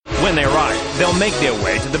When they arrive, they'll make their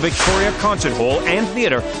way to the Victoria Concert Hall and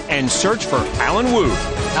Theatre and search for Alan Wu.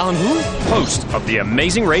 Alan Wu? Host of the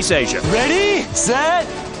Amazing Race Asia. Ready, set,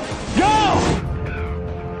 go!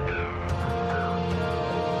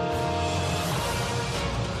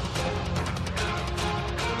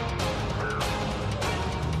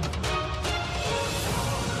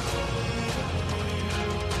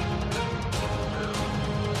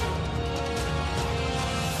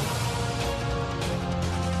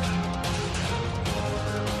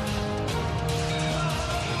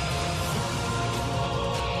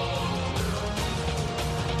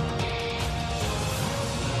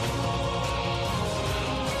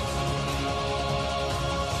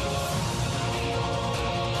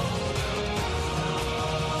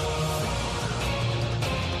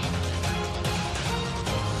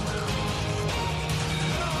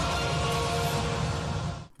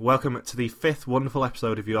 Welcome to the fifth wonderful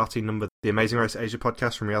episode of URT Number, the Amazing Race Asia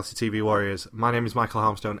podcast from Reality TV Warriors. My name is Michael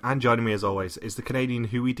Harmstone, and joining me as always is the Canadian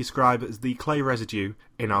who we describe as the clay residue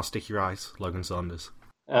in our sticky rice, Logan Saunders.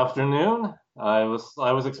 Afternoon. I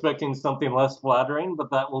was expecting something less flattering, but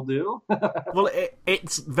that will do. Well,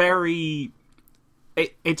 it's very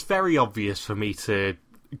obvious for me to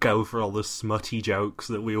go for all the smutty jokes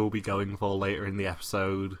that we will be going for later in the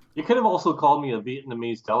episode. You could have also called me a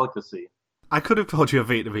Vietnamese delicacy. I could have called you a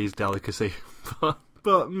Vietnamese delicacy,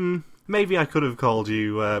 but maybe I could have called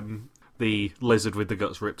you the lizard with the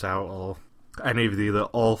guts ripped out, or any of the other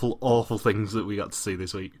awful, awful things that we got to see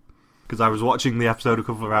this week. Because I was watching the episode a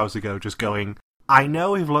couple of hours ago just going, I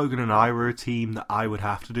know if Logan and I were a team that I would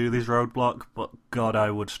have to do this roadblock, but God,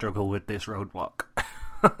 I would struggle with this roadblock.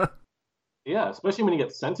 Yeah, especially when you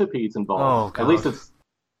get centipedes involved. Oh, God. At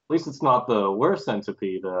least it's not the worst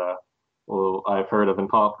centipede I've heard of in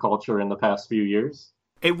pop culture in the past few years.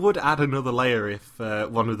 It would add another layer if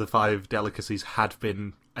one of the 5 delicacies had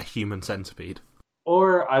been a human centipede.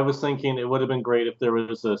 Or I was thinking it would have been great if there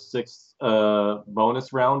was a 6th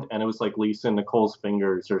bonus round and it was like Lisa and Nicole's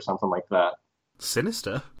fingers or something like that.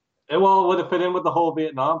 Sinister? It would have fit in with the whole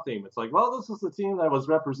Vietnam theme. It's like, well, this was the team that was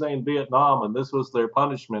representing Vietnam and this was their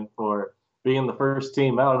punishment for being the first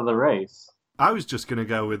team out of the race. I was just going to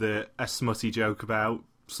go with a smutty joke about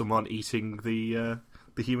someone eating the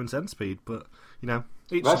human centipede, but, you know,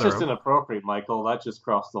 that's just inappropriate, Michael. That just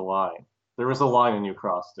crossed the line. There was a line and you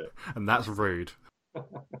crossed it. And that's rude.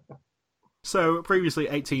 So, previously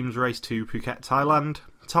 8 teams raced to Phuket, Thailand.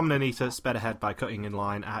 Tom and Anita sped ahead by cutting in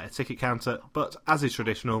line at a ticket counter, but as is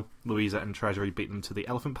traditional, Louisa and Treasury beat them to the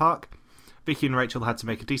Elephant Park. Vicky and Rachel had to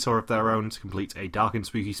make a detour of their own to complete a dark and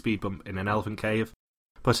spooky speed bump in an elephant cave,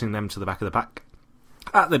 putting them to the back of the pack.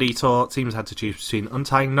 At the detour, teams had to choose between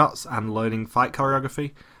untying knots and learning fight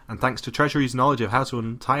choreography, and thanks to Treasury's knowledge of how to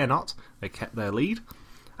untie a knot, they kept their lead.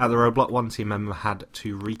 At the roadblock, one team member had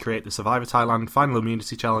to recreate the Survivor Thailand Final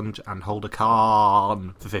Immunity Challenge and hold a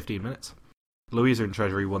Khan for 15 minutes. Louisa and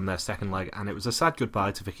Treasury won their second leg, and it was a sad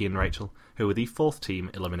goodbye to Vicky and Rachel, who were the 4th team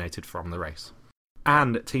eliminated from the race.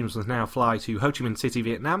 And teams must now fly to Ho Chi Minh City,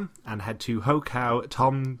 Vietnam, and head to Ho Khao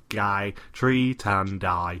Tom Gai Tri Tan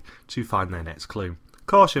Dai to find their next clue.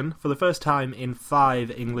 Caution, for the first time in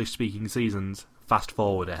 5 English-speaking seasons, fast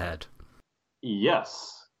forward ahead.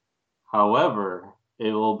 Yes. However,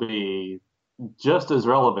 it will be just as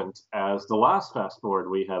relevant as the last fast forward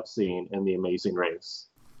we have seen in The Amazing Race.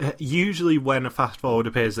 Usually when a fast forward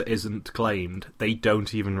appears that isn't claimed, they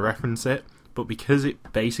don't even reference it, but because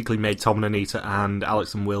it basically made Tom and Anita and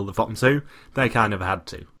Alex and Will the bottom 2, they kind of had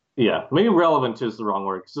to. Yeah, maybe relevant is the wrong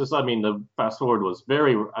word. Because the fast forward was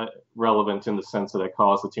very relevant in the sense that it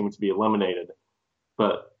caused the team to be eliminated,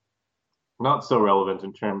 but not so relevant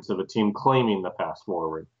in terms of a team claiming the fast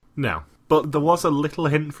forward. No, but there was a little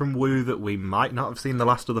hint from Wu that we might not have seen the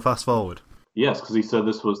last of the fast forward. Yes, because he said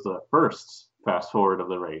this was the first fast forward of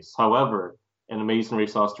the race. However, in Amazing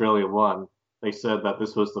Race Australia 1, they said that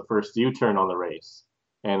this was the first U-turn on the race,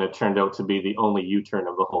 and it turned out to be the only U-turn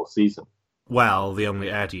of the whole season. Well, the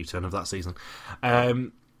only aired U-turn of that season.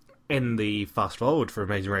 In the fast forward for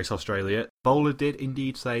Amazing Race Australia, Bowler did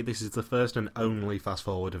indeed say this is the first and only fast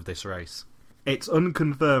forward of this race. It's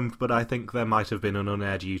unconfirmed, but I think there might have been an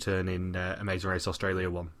unaired U-turn in Amazing Race Australia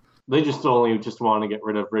 1. They just want to get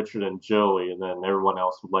rid of Richard and Joey, and then everyone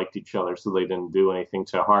else liked each other, so they didn't do anything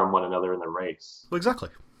to harm one another in the race. Well, exactly.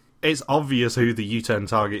 It's obvious who the U-turn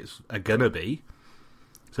targets are gonna be,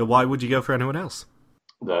 so why would you go for anyone else?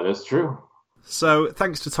 That is true. So,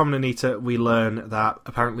 thanks to Tom and Anita, we learn that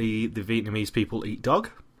apparently the Vietnamese people eat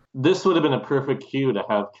dog. This would have been a perfect cue to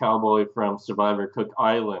have Cowboy from Survivor Cook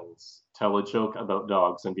Islands tell a joke about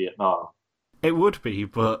dogs in Vietnam. It would be,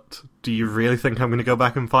 but do you really think I'm going to go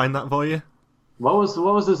back and find that for you? What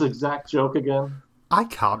was his exact joke again? I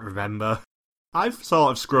can't remember. I've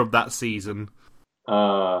sort of scrubbed that season. You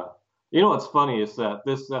know what's funny is that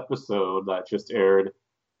this episode that just aired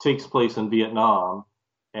takes place in Vietnam,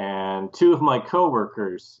 and two of my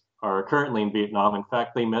coworkers are currently in Vietnam. In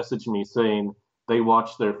fact, they messaged me saying they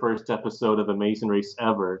watched their first episode of Amazing Race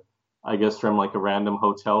ever, I guess from like a random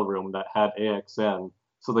hotel room that had AXN.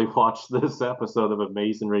 So they watched this episode of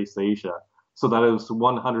Amazing Race Asia. So that is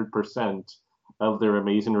 100% of their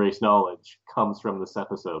Amazing Race knowledge comes from this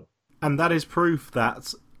episode. And that is proof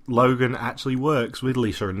that Logan actually works with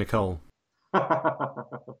Lisa and Nicole.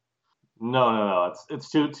 No. It's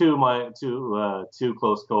two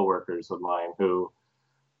close coworkers of mine who,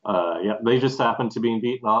 they just happen to be in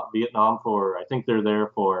Vietnam for, I think they're there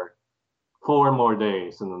for 4 more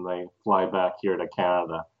days, and then they fly back here to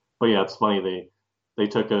Canada. But yeah, it's funny they've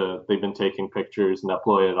been taking pictures and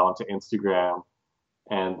uploaded it onto Instagram.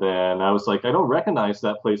 And then I was like, I don't recognize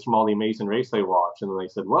that place from all the Amazing Race I watch. And then they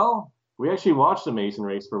said, well, we actually watched Amazing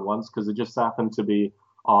Race for once because it just happened to be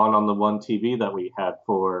on the one TV that we had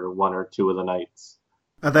for 1 or 2 of the nights.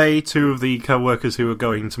 Are they two of the co-workers who are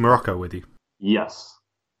going to Morocco with you? Yes.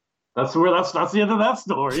 That's the end of that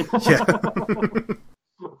story. Yeah.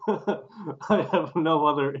 I have no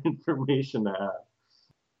other information to add.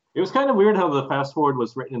 It was kind of weird how the fast forward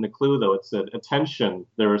was written in the clue, though. It said, attention,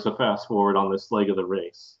 there is a fast forward on this leg of the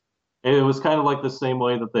race. It was kind of like the same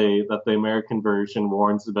way that the American version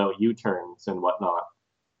warns about U-turns and whatnot,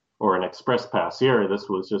 or an express pass. Here, this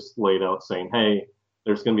was just laid out saying, hey,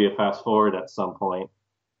 there's going to be a fast forward at some point.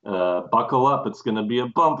 Buckle up, it's going to be a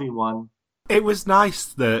bumpy one. It was nice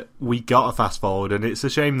that we got a fast forward, and it's a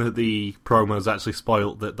shame that the promos actually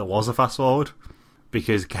spoilt that there was a fast forward,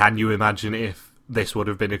 because can you imagine if this would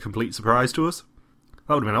have been a complete surprise to us?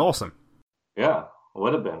 That would have been awesome. Yeah, it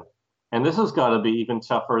would have been. And this has got to be even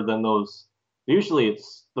tougher than those. Usually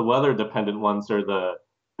it's the weather-dependent ones are the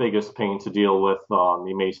biggest pain to deal with on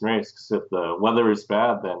the Amazing Race, because if the weather is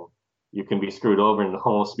bad, then you can be screwed over and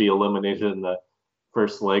almost be eliminated in the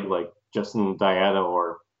first leg, like Justin and Diana,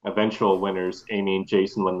 or eventual winners, Amy and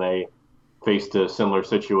Jason, when they faced a similar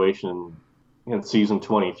situation in season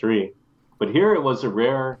 23. But here it was a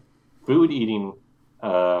rare food eating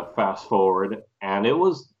fast forward, and it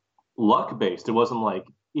was luck based. It wasn't like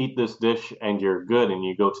eat this dish and you're good and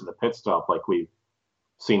you go to the pit stop like we've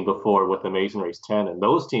seen before with Amazing Race 10, and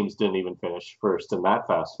those teams didn't even finish first in that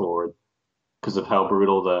fast forward because of how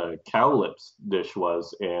brutal the cow lips dish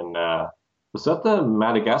was in was that the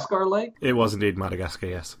Madagascar leg? It was indeed Madagascar,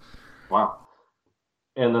 yes. Wow.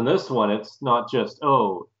 And then this one, it's not just,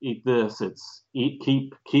 oh, eat this, it's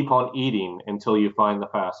keep on eating until you find the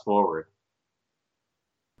fast forward.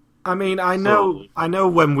 I mean, I know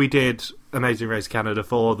when we did Amazing Race Canada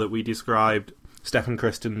 4 that we described Stefan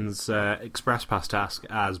Kristen's Express Pass task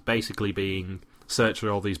as basically being search for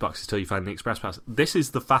all these boxes till you find the Express Pass. This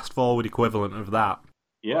is the fast forward equivalent of that.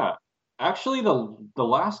 Yeah. Actually, the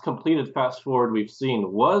last completed fast forward we've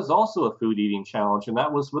seen was also a food eating challenge, and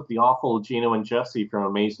that was with the awful Gino and Jesse from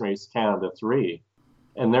Amazing Race Canada 3.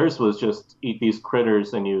 And theirs was just eat these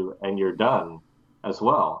critters and you're done as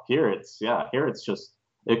well. Here it's just,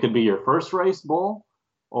 it could be your first rice bowl,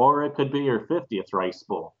 or it could be your 50th rice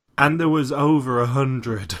bowl. And there was over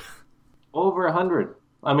 100. Over 100.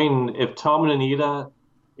 I mean, if Tom and Anita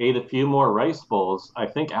ate a few more rice bowls, I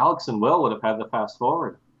think Alex and Will would have had the fast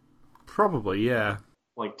forward. Probably, yeah.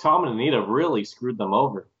 Like, Tom and Anita really screwed them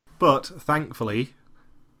over. But, thankfully,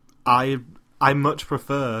 I much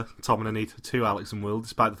prefer Tom and Anita to Alex and Will,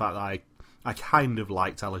 despite the fact that I kind of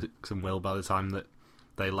liked Alex and Will by the time that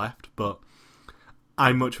they left, but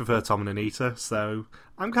I much prefer Tom and Anita, so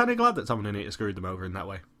I'm kind of glad that Tom and Anita screwed them over in that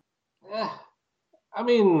way. I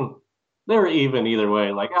mean, they were even either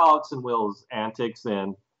way. Like, Alex and Will's antics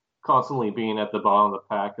and constantly being at the bottom of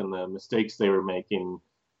the pack and the mistakes they were making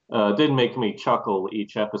did make me chuckle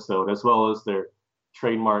each episode, as well as their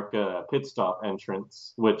trademark pit stop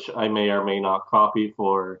entrance, which I may or may not copy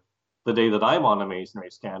for the day that I'm on Amazing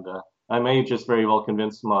Race Canada. I may just very well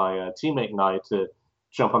convince my teammate and I to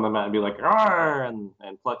jump on the mat and be like, "Arr!" and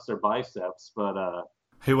flex their biceps, but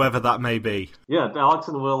whoever that may be. Yeah, Alex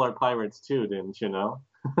and Will are pirates too, didn't you know?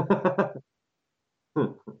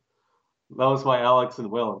 That was my Alex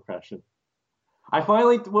and Will impression. I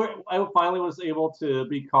finally was able to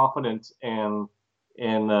be confident in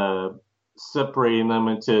separating them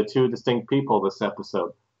into two distinct people this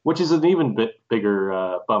episode, which is an even bit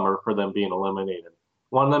bigger bummer for them being eliminated.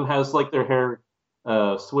 One of them has like their hair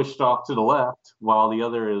switched off to the left, while the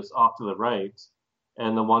other is off to the right,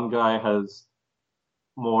 and the one guy has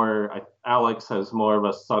more. Alex has more of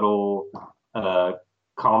a subtle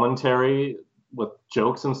commentary with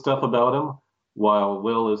jokes and stuff about him, while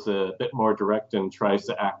Will is a bit more direct and tries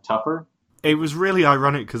to act tougher. It was really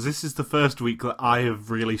ironic because this is the first week that I have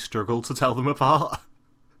really struggled to tell them apart.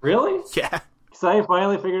 Really? Yeah. Because I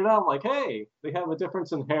finally figured it out. I'm like, hey, they have a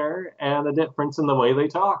difference in hair and a difference in the way they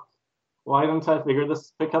talk. Why didn't I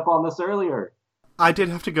pick up on this earlier? I did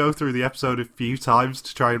have to go through the episode a few times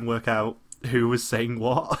to try and work out who was saying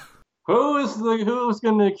what. Who's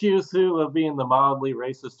going to accuse who of being the mildly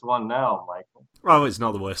racist one now, Michael? Oh, it's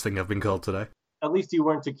not the worst thing I've been called today. At least you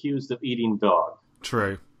weren't accused of eating dog.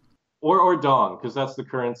 True. Or dong, because that's the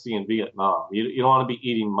currency in Vietnam. You don't want to be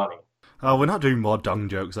eating money. Oh, we're not doing more dong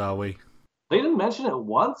jokes, are we? They didn't mention it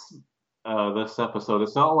once this episode.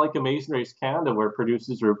 It's not like Amazing Race Canada, where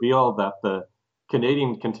producers reveal that the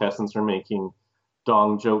Canadian contestants are making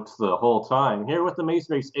dong jokes the whole time. Here with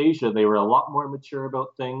Amazing Race Asia, they were a lot more mature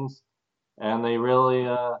about things, and they really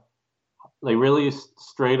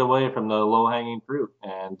strayed away from the low-hanging fruit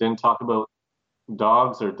and didn't talk about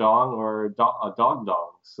dogs or dong or a dog.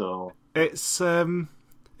 So it's the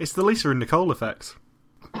Lisa and Nicole effect.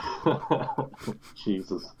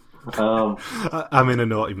 Jesus. I'm in a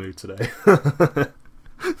naughty mood today.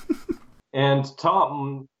 And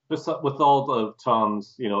Tom, with all of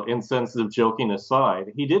Tom's, insensitive joking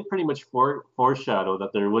aside, he did pretty much foreshadow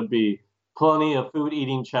that there would be plenty of food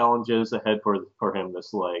eating challenges ahead for him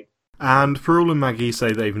this leg. And Perul and Maggie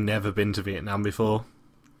say they've never been to Vietnam before.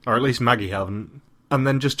 Or at least Maggie haven't. And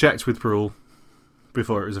then just checked with Perul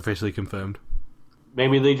before it was officially confirmed.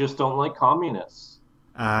 Maybe they just don't like communists.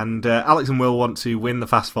 And Alex and Will want to win the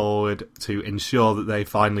fast forward to ensure that they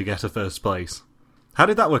finally get a first place. How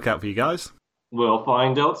did that work out for you guys? We'll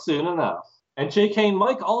find out soon enough. And JK and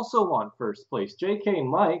Mike also want first place. JK and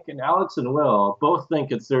Mike and Alex and Will both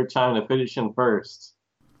think it's their time to finish in first.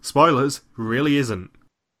 Spoilers, really isn't.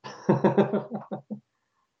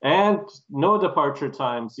 And no departure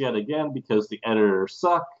times yet again because the editors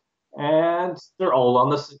suck, and they're all on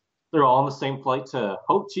the same flight to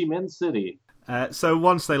Ho Chi Minh City. So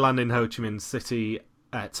once they land in Ho Chi Minh City,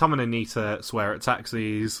 Tom and Anita swear at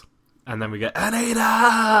taxis, and then we get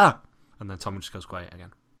Anita, and then Tom just goes quiet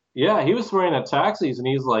again. Yeah, he was swearing at taxis, and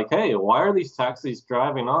he's like, "Hey, why are these taxis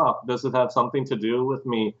driving off? Does it have something to do with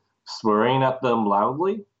me swearing at them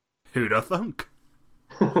loudly?" Who'da thunk?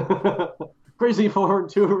 Crazy foreign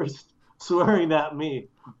tourist swearing at me.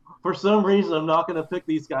 For some reason, I'm not going to pick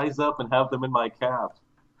these guys up and have them in my cab.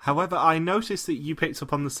 However, I noticed that you picked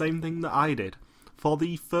up on the same thing that I did. For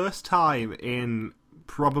the first time in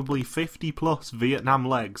probably 50 plus Vietnam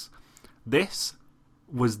legs, this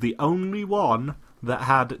was the only one that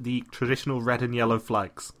had the traditional red and yellow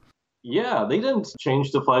flags. Yeah, they didn't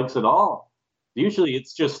change the flags at all. Usually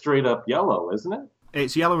it's just straight up yellow, isn't it?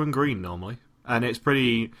 It's yellow and green normally. And it's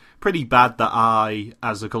pretty bad that I,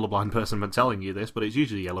 as a colourblind person, am telling you this, but it's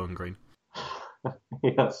usually yellow and green.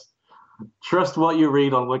 Yes. Trust what you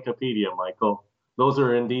read on Wikipedia, Michael. Those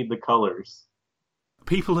are indeed the colours.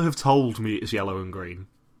 People have told me it's yellow and green.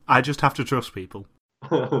 I just have to trust people.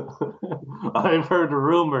 I've heard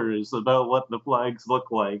rumours about what the flags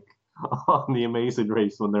look like on the Amazing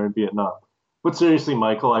Race when they're in Vietnam. But seriously,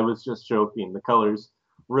 Michael, I was just joking. The colours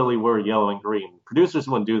really were yellow and green. Producers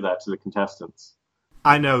wouldn't do that to the contestants.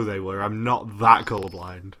 I know they were. I'm not that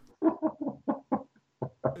colourblind.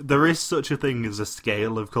 There is such a thing as a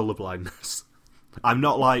scale of colourblindness. I'm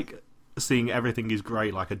not like seeing everything is grey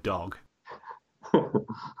like a dog.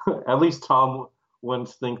 At least Tom wouldn't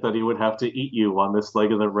think that he would have to eat you on this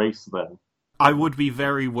leg of the race then. I would be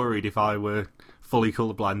very worried if I were fully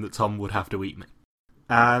colourblind that Tom would have to eat me.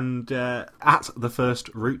 And at the first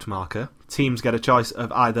route marker, teams get a choice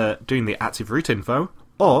of either doing the active route info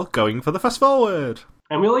or going for the fast forward.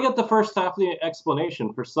 And we only get the first half of the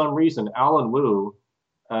explanation. For some reason, Alan Wu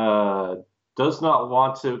does not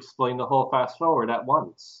want to explain the whole fast forward at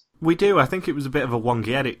once. We do. I think it was a bit of a wonky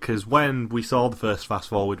edit because when we saw the first fast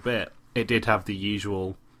forward bit, it did have the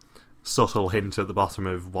usual subtle hint at the bottom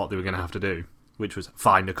of what they were going to have to do, which was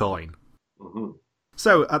find a coin. Mm-hmm.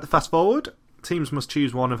 So at the fast forward, teams must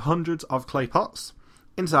choose one of hundreds of clay pots.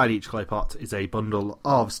 Inside each clay pot is a bundle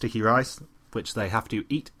of sticky rice, which they have to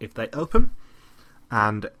eat if they open.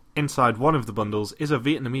 And inside one of the bundles is a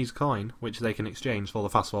Vietnamese coin, which they can exchange for the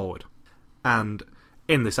fast forward. And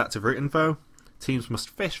in this active route info, teams must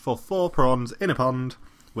fish for 4 prawns in a pond,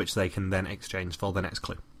 which they can then exchange for the next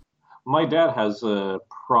clue. My dad has a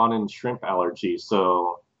prawn and shrimp allergy,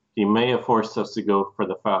 so he may have forced us to go for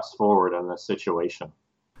the fast forward in this situation.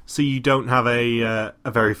 So you don't have a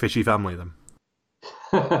very fishy family,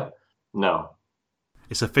 then? No.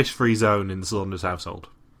 It's a fish-free zone in the Saunders household.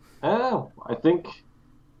 I think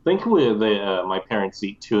think my parents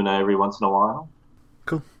eat tuna every once in a while.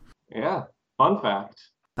 Cool. Yeah, fun fact.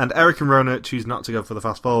 And Eric and Rona choose not to go for the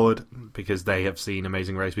fast forward because they have seen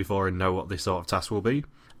Amazing Race before and know what this sort of task will be.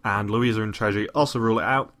 And Louisa and Treasury also rule it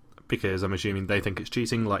out because I'm assuming they think it's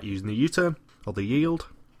cheating, like using the U-turn or the yield.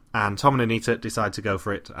 And Tom and Anita decide to go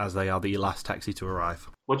for it as they are the last taxi to arrive.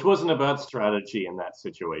 Which wasn't a bad strategy in that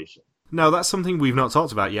situation. No, that's something we've not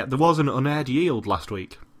talked about yet. There was an unaired yield last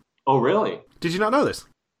week. Oh, really? Did you not know this?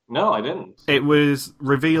 No, I didn't. It was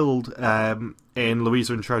revealed in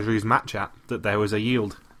Louisa and Treasury's match chat that there was a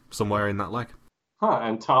yield somewhere in that leg. Huh,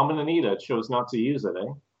 and Tom and Anita chose not to use it,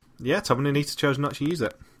 eh? Yeah, Tom and Anita chose not to use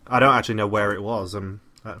it. I don't actually know where it was. I'm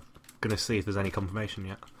going to see if there's any confirmation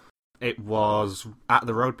yet. It was at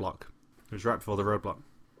the roadblock. It was right before the roadblock.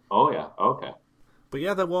 Oh, yeah, okay. But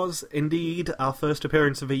yeah, there was indeed our first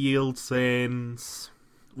appearance of a yield since,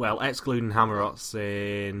 well, excluding Hammerot,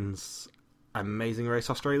 since Amazing Race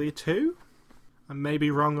Australia 2? I may be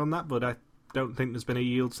wrong on that, but I don't think there's been a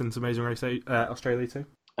yield since Amazing Race Australia 2.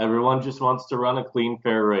 Everyone just wants to run a clean,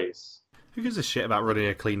 fair race. Who gives a shit about running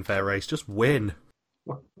a clean, fair race? Just win.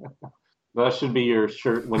 That should be your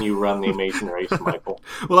shirt when you run the Amazing Race, Michael.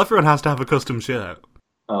 Well, everyone has to have a custom shirt.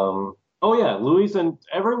 Oh yeah, Louise and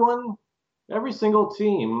every single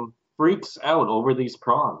team freaks out over these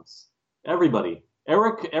prawns. Everybody.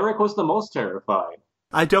 Eric was the most terrified.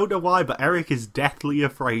 I don't know why, but Eric is deathly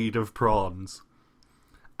afraid of prawns.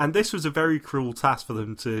 And this was a very cruel task for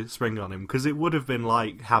them to spring on him, because it would have been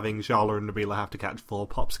like having Charlotte and Nabila have to catch 4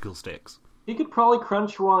 popsicle sticks. He could probably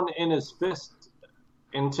crunch one in his fist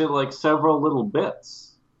into like several little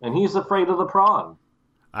bits, and he's afraid of the prawn.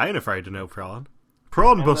 I ain't afraid of no prawn.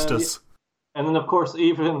 Prawn busters. And then, of course,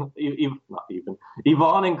 Yvonne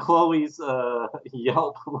and Chloe's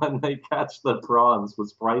yelp when they catch the prawns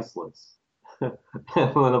was priceless. And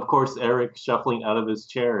then, of course, Eric shuffling out of his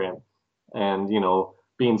chair and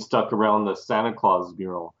being stuck around the Santa Claus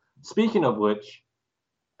mural. Speaking of which,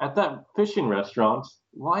 at that fishing restaurant,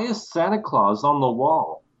 why is Santa Claus on the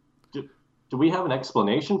wall? Do we have an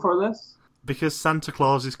explanation for this? Because Santa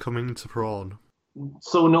Claus is coming to prawn.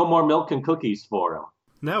 So no more milk and cookies for him.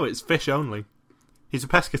 No, it's fish only. He's a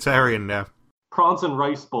pescatarian now. Prawns and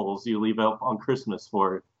rice bowls you leave out on Christmas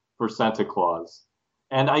for Santa Claus.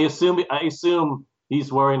 And I assume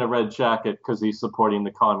he's wearing a red jacket because he's supporting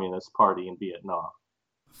the Communist Party in Vietnam.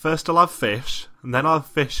 First I'll have fish, and then I'll have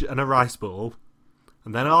fish and a rice bowl,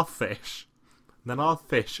 and then I'll have fish, and then I'll have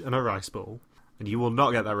fish and a rice bowl. And you will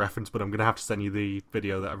not get that reference, but I'm going to have to send you the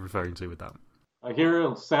video that I'm referring to with that. I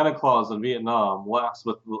hear Santa Claus in Vietnam laughs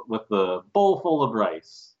with the bowl full of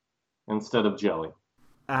rice instead of jelly.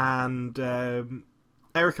 And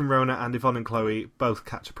Eric and Rona and Yvonne and Chloe both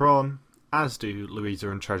catch a prawn, as do Louisa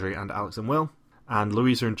and Treasury and Alex and Will. And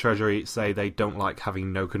Louisa and Treasury say they don't like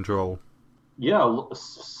having no control. Yeah,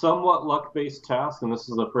 somewhat luck-based task, and this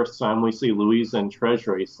is the first time we see Louisa and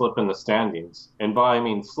Treasury slip in the standings. And by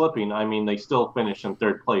slipping, I mean they still finish in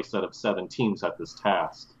 3rd place out of 7 teams at this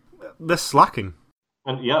task. They're slacking.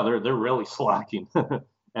 And yeah, they're really slacking.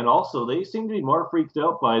 And also, they seem to be more freaked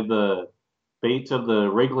out by the fate of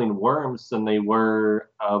the wriggling worms than they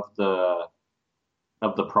were of the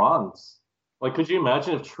prawns. Like, could you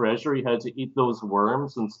imagine if Treasury had to eat those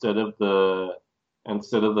worms instead of the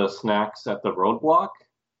snacks at the roadblock?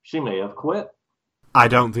 She may have quit. I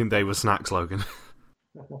don't think they were snacks, Logan.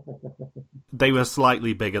 They were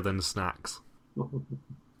slightly bigger than snacks.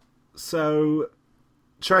 So,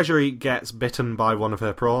 Treasury gets bitten by one of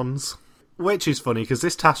her prawns, which is funny because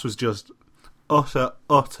this task was just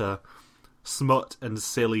utter smut and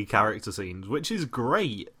silly character scenes, which is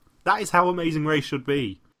great. That is how Amazing Race should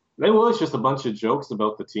be. It was just a bunch of jokes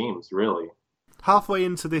about the teams, really. Halfway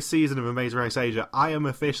into this season of Amazing Race Asia, I am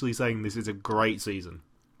officially saying this is a great season.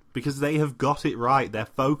 Because they have got it right. They're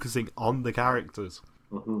focusing on the characters.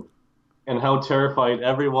 Mm-hmm. And how terrified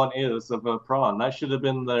everyone is of a prawn. That should have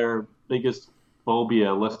been their biggest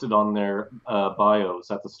phobia listed on their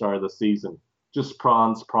bios at the start of the season. Just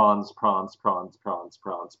prawns, prawns, prawns, prawns, prawns,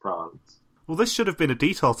 prawns, prawns. Well, this should have been a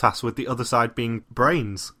detail task with the other side being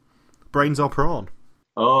brains. Brains or prawn.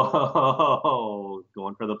 Oh,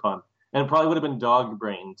 going for the pun. And it probably would have been dog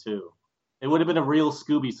brain, too. It would have been a real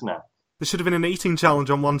Scooby snack. There should have been an eating challenge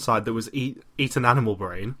on one side that was eat an animal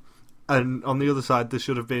brain, and on the other side there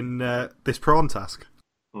should have been this prawn task.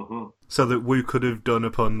 Mm-hmm. So that Wu could have done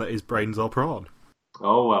a pun that is brains or prawn.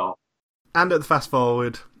 Oh, well. And at the fast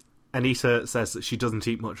forward, Anita says that she doesn't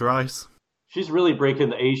eat much rice. She's really breaking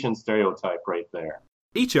the Asian stereotype right there.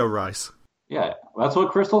 Eat your rice. Yeah, that's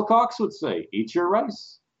what Crystal Cox would say. Eat your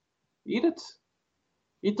rice. Eat it.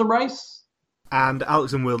 Eat the rice. And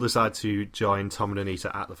Alex and Will decide to join Tom and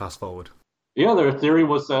Anita at the fast forward. Yeah, their theory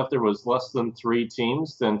was that if there was less than 3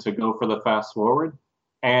 teams, then to go for the fast forward.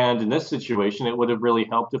 And in this situation, it would have really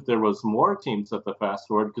helped if there was more teams at the fast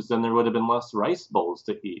forward, because then there would have been less rice bowls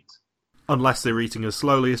to eat. Unless they're eating as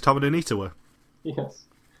slowly as Tom and Anita were. Yes.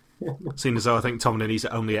 Seeing as though I think Tom and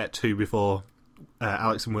Anita only ate 2 before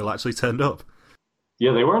Alex and Will actually turned up.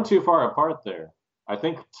 Yeah, they weren't too far apart there. I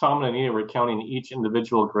think Tom and Anita were counting each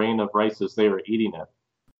individual grain of rice as they were eating it.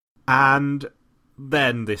 And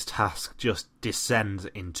then this task just descends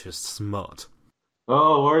into smut.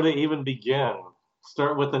 Oh, where to even begin?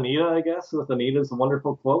 Start with Anita, I guess, with Anita's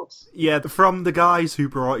wonderful quotes? Yeah, from the guys who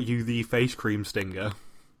brought you the face cream stinger.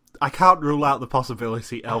 I can't rule out the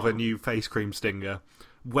possibility of a new face cream stinger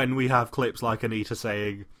when we have clips like Anita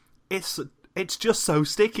saying, It's just so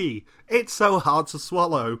sticky. It's so hard to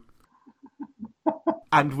swallow.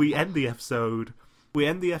 And we end the episode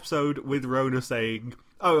with Rona saying,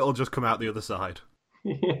 oh, it'll just come out the other side.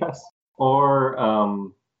 Yes. Or,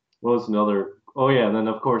 what was another? Oh, yeah, and then,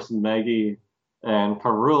 of course, Maggie and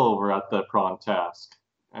Parul were at the prawn task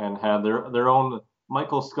and had their own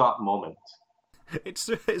Michael Scott moment.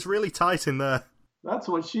 It's really tight in there. That's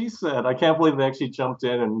what she said. I can't believe they actually jumped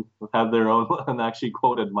in and had their own and actually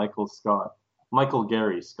quoted Michael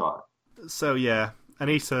Gary Scott. So, yeah,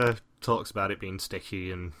 Anita talks about it being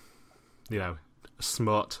sticky and,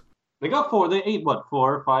 smut. They ate, 4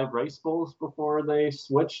 or 5 rice bowls before they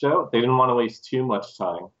switched out? They didn't want to waste too much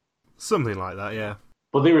time. Something like that, yeah.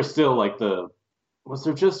 But they were still was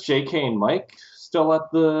there just JK and Mike still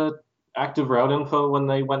at the active route info when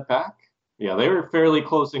they went back? Yeah, they were fairly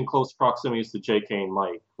close proximity to JK and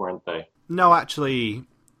Mike, weren't they? No, actually,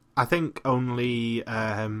 I think only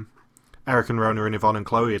Eric and Rona and Yvonne and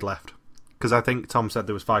Chloe had left. Because I think Tom said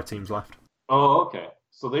there was 5 teams left. Oh, okay.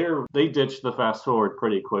 So they ditched the fast forward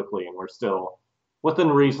pretty quickly and were still within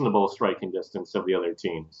reasonable striking distance of the other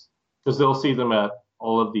teams. Because they'll see them at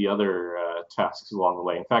all of the other tasks along the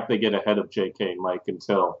way. In fact, they get ahead of JK and Mike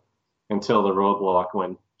until the roadblock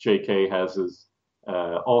when JK has his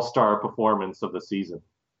all-star performance of the season.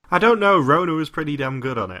 I don't know. Rona was pretty damn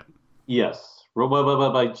good on it. Yes, by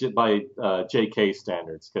JK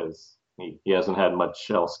standards, because he hasn't had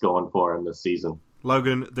much else going for him this season.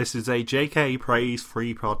 Logan, this is a JK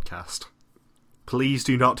praise-free podcast. Please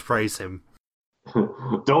do not praise him.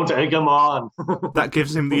 Don't egg him on. That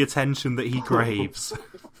gives him the attention that he craves.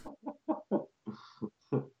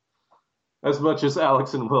 As much as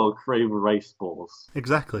Alex and Will crave rice bowls.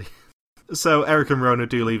 Exactly. So Eric and Rona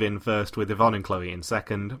do leave in first with Yvonne and Chloe in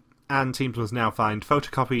second, and teams must now find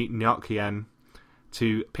photocopy Nyok Hien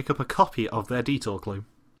to pick up a copy of their detour clue.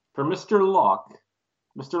 For Mr. Locke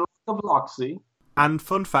of Loxley. And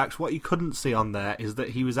fun fact, what you couldn't see on there is that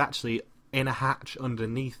he was actually in a hatch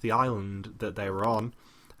underneath the island that they were on,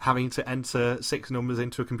 having to enter 6 numbers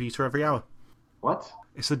into a computer every hour. What?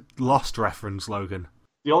 It's a Lost reference, Logan.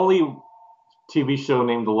 The only TV show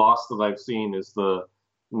named Lost that I've seen is the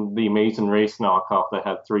Amazing Race knockoff that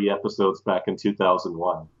had 3 episodes back in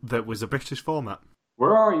 2001. That was a British format.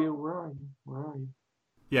 Where are you?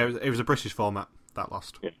 Yeah, it was a British format, that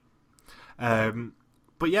Lost. Yeah.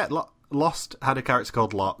 But yeah, Lost had a character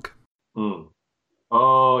called Locke. Mm.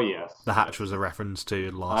 Oh, yes. The hatch was a reference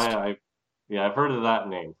to Lost. I've heard of that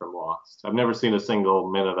name from Lost. I've never seen a single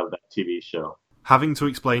minute of that TV show. Having to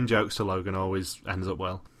explain jokes to Logan always ends up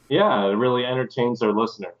well. Yeah, it really entertains their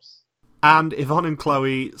listeners. And Yvonne and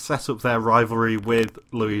Chloe set up their rivalry with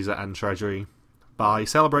Louisa and Treasury by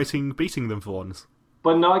celebrating beating them for once.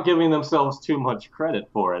 But not giving themselves too much credit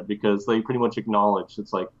for it, because they pretty much acknowledge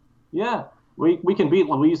it's like, yeah, we can beat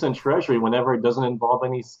Louisa and Treasury whenever it doesn't involve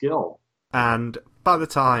any skill. And by the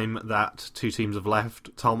time that 2 teams have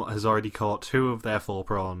left, Tom has already caught 2 of their 4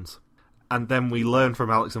 prawns. And then we learn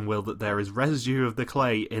from Alex and Will that there is residue of the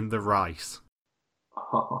clay in the rice.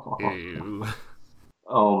 Ew.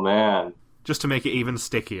 Oh, man. Just to make it even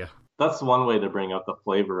stickier. That's one way to bring out the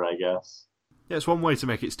flavor, I guess. Yeah, it's one way to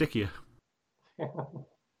make it stickier.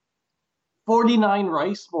 49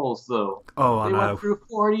 rice bowls, though. Oh, I know. They went through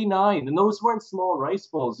 49, and those weren't small rice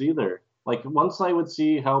bowls either. Like, once I would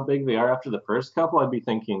see how big they are after the first couple, I'd be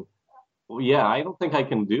thinking, well, yeah, I don't think I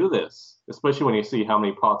can do this. Especially when you see how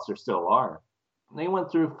many pots there still are. And they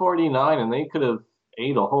went through 49, and they could have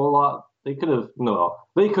ate a whole lot. They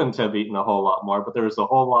couldn't have eaten a whole lot more, but there was a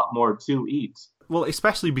whole lot more to eat. Well,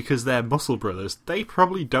 especially because they're muscle brothers. They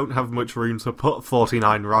probably don't have much room to put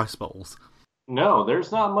 49 rice bowls. No,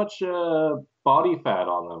 there's not much body fat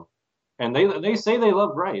on them. And they say they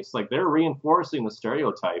love rice. Like, they're reinforcing the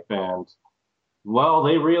stereotype. And, well,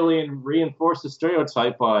 they really reinforce the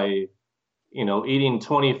stereotype by eating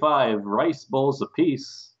 25 rice bowls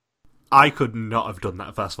apiece. I could not have done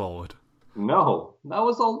that fast forward. No,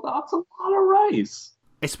 that's a lot of rice.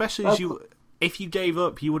 Especially as if you gave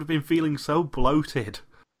up, you would have been feeling so bloated.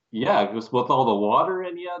 Yeah, just with all the water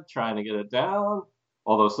in you, trying to get it down.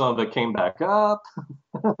 Although some of it came back up.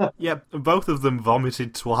 Yeah, both of them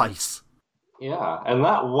vomited twice. Yeah, and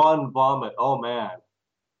that one vomit, oh man,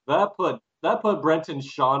 that put Brenton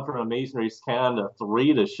Shawn from Amazing Race Canada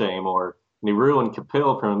 3 to shame, or Niru and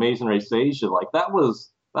Kapil from Amazing Race Asia. Like that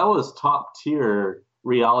was top tier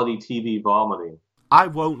reality TV vomiting. I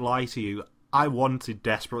won't lie to you. I wanted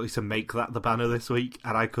desperately to make that the banner this week,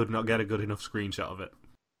 and I could not get a good enough screenshot of it.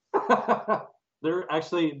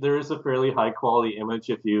 There is a fairly high quality image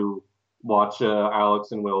if you watch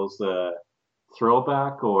Alex and Will's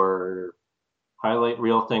throwback or highlight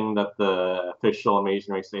reel thing that the official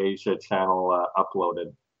Amazing Race Asia channel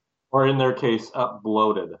uploaded, or in their case,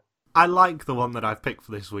 uploaded. I like the one that I've picked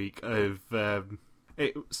for this week of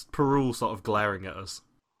it's Perul sort of glaring at us.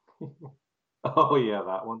 Oh yeah,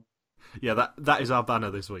 that one. Yeah, that is our banner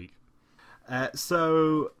this week.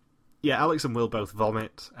 So, Alex and Will both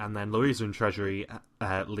vomit, and then Louisa and Treasury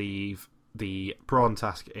leave the prawn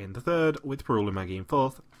task in the third, with Perul and Maggie in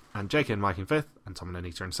fourth, and JK and Mike in fifth, and Tom and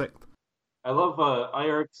Anita in sixth. I love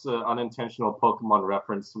Irik's unintentional Pokemon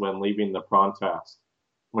reference when leaving the prawn task.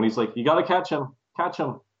 When he's like, you gotta catch him.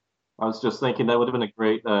 I was just thinking that would have been a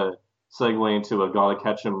great segue into a gotta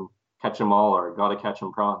catch him all, or gotta catch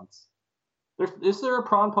him prawns. Is there a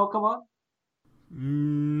prawn Pokemon?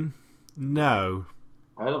 No.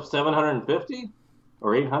 Out of 750?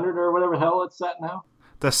 Or 800 or whatever hell it's at now?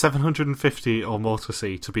 There's 750 or more to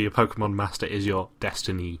see. To be a Pokemon Master is your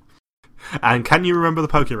destiny. And can you remember the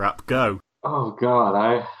Pokerap? Go. Oh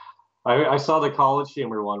god, I saw the College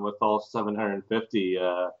Humor one with all 750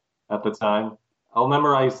 at the time. I'll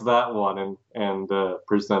memorize that one and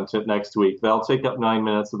present it next week. That'll take up 9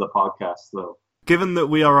 minutes of the podcast, though. Given that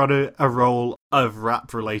we are on a roll of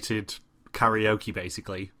rap-related karaoke,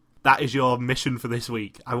 basically, that is your mission for this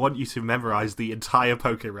week. I want you to memorize the entire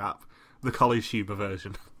Pokerap, the College Humor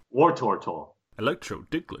version. Wartortle. Electro,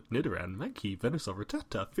 Diglett, Nidoran, Mankey, Venusaur,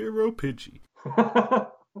 Rattata, Fearow, Pidgey.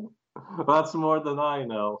 That's more than I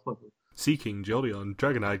know. Seeking, Jolteon,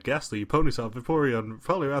 Dragonite, Ghastly, Ponyta, Vaporeon,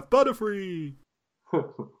 Poliwrath, Butterfree!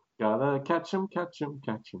 Gotta catch him.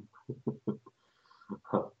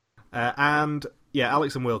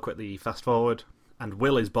 Alex and Will quickly fast forward, and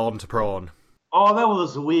Will is born to prawn. Oh, that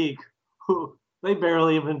was weak. They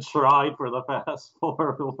barely even tried for the fast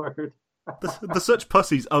forward. The such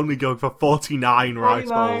pussies only going for 49 rice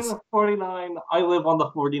balls. 49. I live on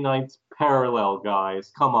the 49th parallel,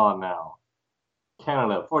 guys. Come on now.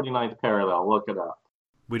 Canada, 49th parallel. Look it up.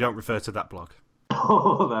 We don't refer to that blog.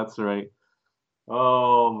 Oh, that's right.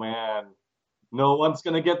 Oh, man. No one's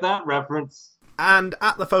going to get that reference. And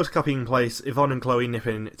at the photocopying place, Yvonne and Chloe nip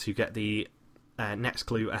in to get the next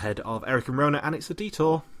clue ahead of Eric and Rona, and it's a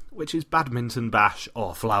detour, which is Badminton Bash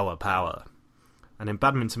or Flower Power. And in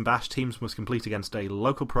Badminton Bash, teams must compete against a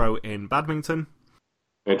local pro in badminton.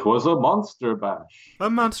 It was a monster bash. A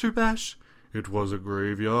monster bash. It was a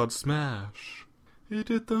graveyard smash. He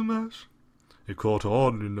did the mash. It caught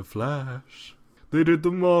on in a flash. They did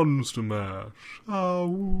the monster mash.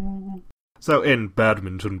 Ow. So in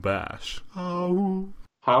Badminton Bash. Ow.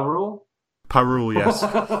 Parul? Parul, yes.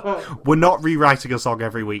 We're not rewriting a song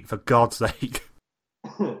every week, for God's sake.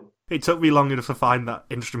 It took me long enough to find that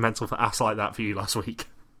instrumental for Ass Like That for you last week.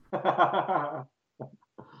 Oh,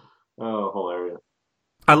 hilarious.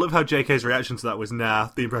 I love how JK's reaction to that was, nah,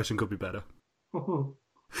 the impression could be better.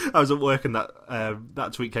 I was at work and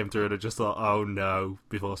that tweet came through and I just thought, oh no,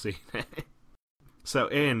 before seeing it. So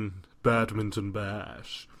in Badminton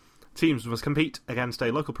Bash, teams must compete against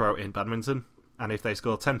a local pro in badminton, and if they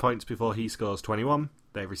score 10 points before he scores 21,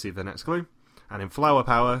 they receive the next clue. And in Flower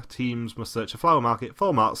Power, teams must search a flower market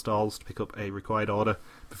for mart stalls to pick up a required order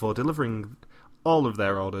before delivering all of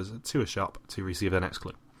their orders to a shop to receive the next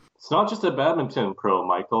clue. It's not just a badminton pro,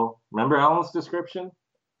 Michael. Remember Alan's description?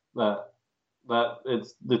 That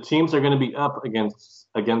it's the teams are going to be up against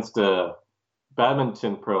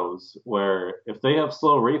badminton pros, where if they have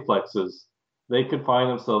slow reflexes, they could find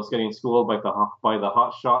themselves getting schooled by the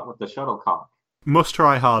hot shot with the shuttlecock. Must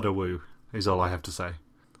try harder, Woo, is all I have to say.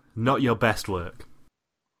 Not your best work.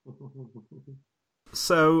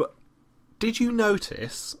 So, did you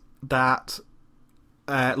notice that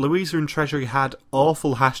Louisa and Treasury had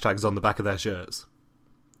awful hashtags on the back of their shirts?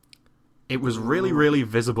 It was really, really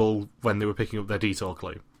visible when they were picking up their detour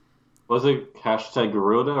clue. Was it hashtag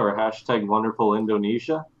Garuda or hashtag Wonderful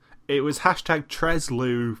Indonesia? It was hashtag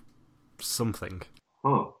Treslu something.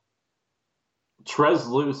 Trez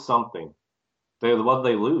lose something. What do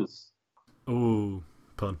they lose? Ooh,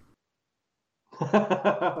 pun.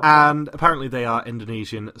 And apparently they are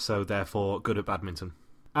Indonesian, so therefore good at badminton.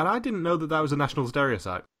 And I didn't know that that was a national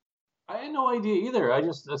stereotype. I had no idea either. I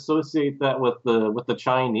just associate that with the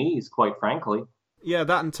Chinese, quite frankly. Yeah,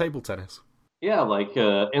 that and table tennis. Yeah, like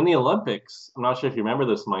in the Olympics, I'm not sure if you remember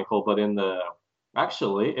this, Michael, but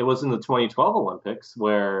actually, it was in the 2012 Olympics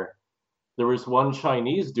where there was one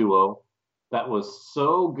Chinese duo that was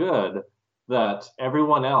so good that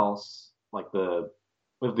everyone else, with the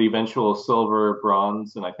eventual silver,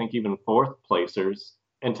 bronze, and I think even fourth placers,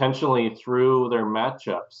 intentionally threw their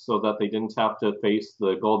matchups so that they didn't have to face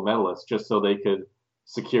the gold medalists just so they could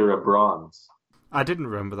secure a bronze. I didn't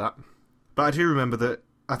remember that. But I do remember that,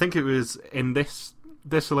 I think it was in this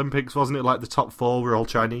Olympics, wasn't it, like the top 4 were all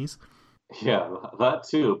Chinese? Yeah, that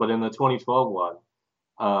too. But in the 2012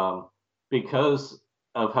 one, because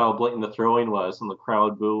of how blatant the throwing was and the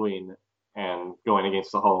crowd booing and going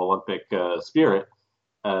against the whole Olympic spirit,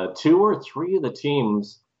 2 or 3 of the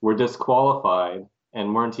teams were disqualified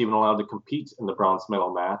and weren't even allowed to compete in the bronze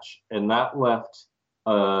medal match. And that left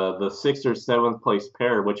the 6th or 7th place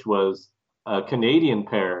pair, which was a Canadian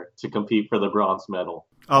pair, to compete for the bronze medal.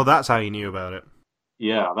 Oh, that's how you knew about it.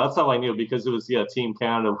 Yeah, that's how I knew, because it was, Team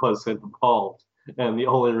Canada was involved. And the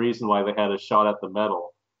only reason why they had a shot at the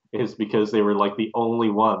medal is because they were like the only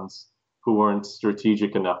ones who weren't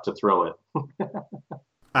strategic enough to throw it.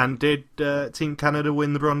 And did Team Canada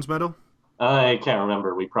win the bronze medal? I can't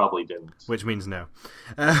remember. We probably didn't. Which means no.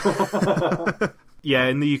 Yeah,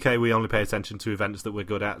 in the UK we only pay attention to events that we're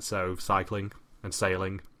good at, so cycling and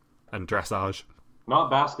sailing and dressage. Not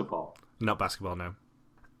basketball. Not basketball, no.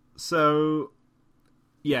 So,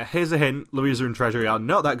 yeah, here's a hint. Louisa and Treasury are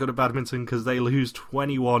not that good at badminton because they lose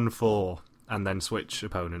 21-4 and then switch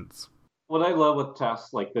opponents. What I love with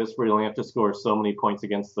tasks like this, where you only have to score so many points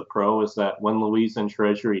against the pro, is that when Louisa and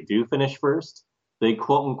Treasury do finish first, they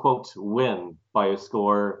quote-unquote win by a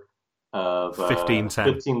score of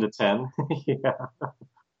 15-10. 15-10. Yeah.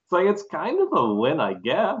 It's kind of a win, I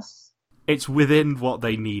guess. It's within what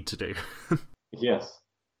they need to do. Yes.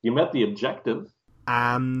 You met the objective.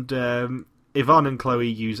 And Yvonne and Chloe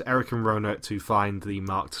use Eric and Rona to find the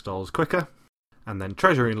marked stalls quicker. And then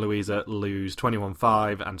Treasury and Louisa lose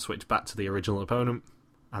 21-5 and switch back to the original opponent.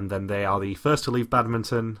 And then they are the first to leave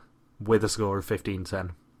badminton with a score of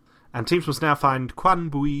 15-10. And teams must now find Quan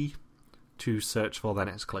Bui to search for their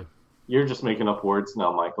next clue. You're just making up words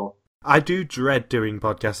now, Michael. I do dread doing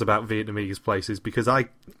podcasts about Vietnamese places because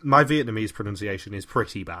my Vietnamese pronunciation is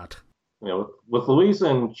pretty bad. With Louisa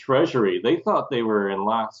and Treasury, they thought they were in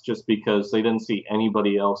last just because they didn't see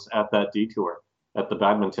anybody else at that detour, at the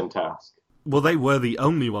badminton task. Well, they were the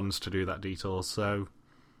only ones to do that detour, so...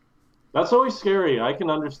 That's always scary. I can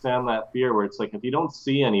understand that fear where it's like, if you don't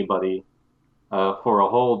see anybody for a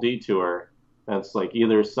whole detour, it's like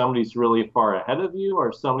either somebody's really far ahead of you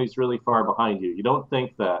or somebody's really far behind you. You don't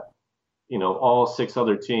think that, all 6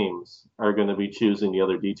 other teams are going to be choosing the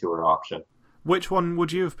other detour option. Which one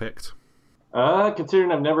would you have picked?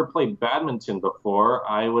 Considering I've never played badminton before,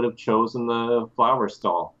 I would have chosen the flower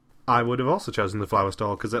stall. I would have also chosen the flower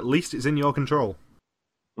stall, because at least it's in your control.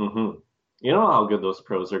 Mm-hmm. You know how good those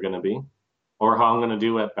pros are going to be? Or how I'm going to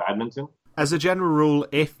do at badminton? As a general rule,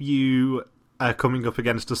 if you are coming up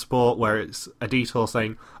against a sport where it's a detour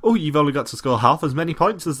saying, oh, you've only got to score half as many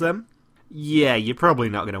points as them, yeah, you're probably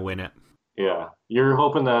not going to win it. Yeah, you're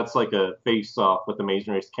hoping that it's like a face-off with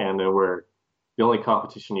Amazing Race Canada where the only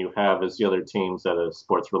competition you have is the other teams at a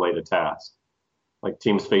sports-related task. Like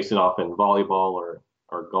teams facing off in volleyball or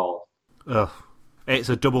golf. Ugh. It's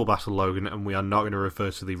a double battle, Logan, and we are not going to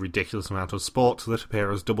refer to the ridiculous amount of sports that appear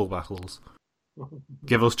as double battles.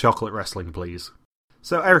 Give us chocolate wrestling, please.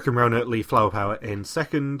 So Eric and Rona leave Flower Power in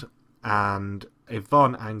second, and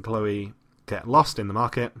Yvonne and Chloe get lost in the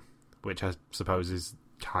market, which I suppose is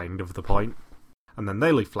kind of the point. And then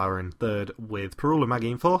they leave Flower in third with Perul and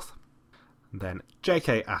Maggie in fourth. And then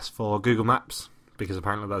JK asks for Google Maps, because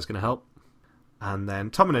apparently that's going to help. And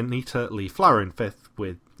then Tom and Anita leave Flower in fifth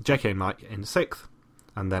with JK and Mike in sixth.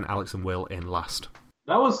 And then Alex and Will in last.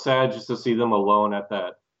 That was sad just to see them alone at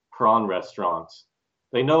that prawn restaurant.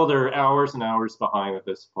 They know they're hours and hours behind at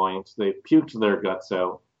this point. They've puked their guts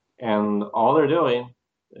out. And all they're doing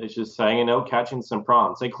is just hanging out, catching some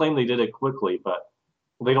prawns. They claim they did it quickly, but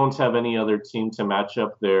they don't have any other team to match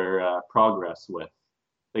up their progress with.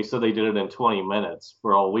 They said they did it in 20 minutes.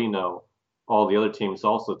 For all we know, all the other teams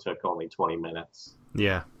also took only 20 minutes.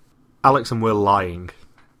 Yeah. Alex and Will lying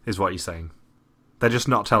is what you're saying. They're just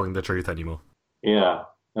not telling the truth anymore. Yeah.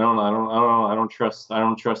 I don't trust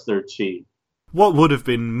their chi. What would have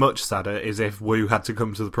been much sadder is if Wu had to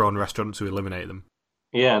come to the prawn restaurant to eliminate them.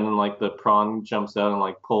 Yeah, and then like the prawn jumps out and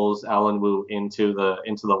like pulls Alan Wu into the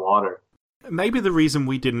water. Maybe the reason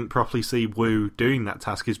we didn't properly see Wu doing that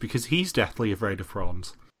task is because he's deathly afraid of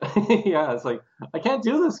prawns. Yeah, it's like, I can't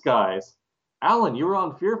do this, guys. Alan, you were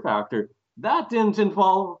on Fear Factor. That didn't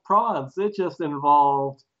involve prawns. It just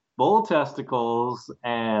involved bull testicles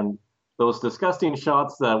and those disgusting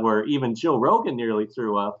shots that were even Joe Rogan nearly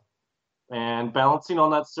threw up, and balancing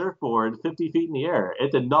on that surfboard 50 feet in the air.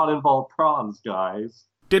 It did not involve prawns, guys.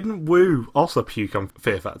 Didn't Wu also puke on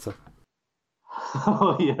Fear Factor?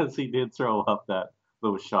 Oh, yes, he did throw up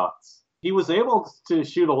those shots. He was able to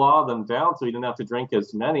shoot a lot of them down, so he didn't have to drink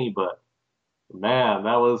as many, but man,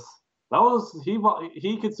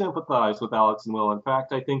 he could sympathize with Alex and Will. In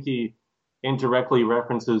fact, I think he indirectly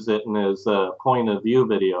references it in his point of view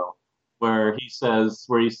video, where he's talking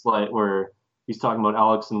about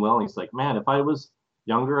Alex and Will, and he's like, man, if I was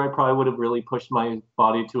younger, I probably would have really pushed my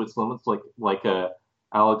body to its limits like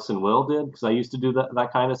Alex and Will did, because I used to do that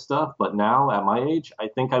kind of stuff. But now, at my age, I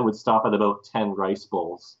think I would stop at about 10 rice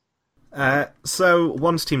bowls. So,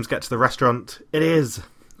 once teams get to the restaurant, it is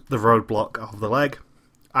the roadblock of the leg.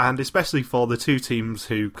 And especially for the two teams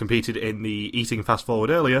who competed in the eating fast forward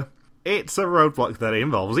earlier, it's a roadblock that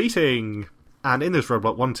involves eating. And in this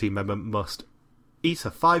roadblock, one team member must eat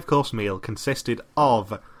a 5-course meal consisted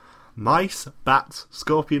of mice, bats,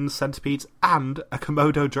 scorpions, centipedes, and a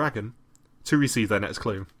Komodo dragon to receive their next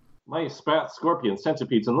clue. Mice, bats, scorpions,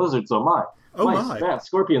 centipedes, and lizards, oh my. Oh mice, my. Bats,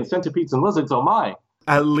 scorpions, centipedes, and lizards, oh my.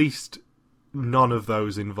 At least none of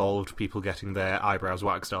those involved people getting their eyebrows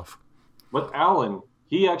waxed off. With Alan,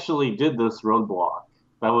 he actually did this roadblock.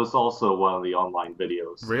 That was also one of the online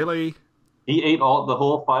videos. Really? He ate the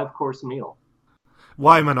whole 5-course meal.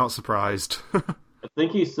 Why am I not surprised? I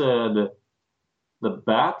think he said the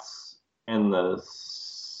bats and the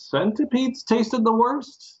centipedes tasted the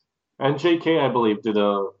worst. And JK, I believe, did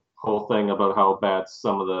a whole thing about how bad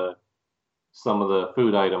some of the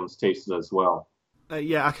food items tasted as well.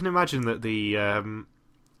 Yeah, I can imagine that the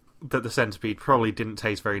centipede probably didn't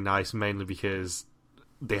taste very nice, mainly because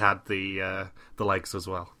they had the legs as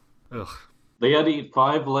well. Ugh. They had to eat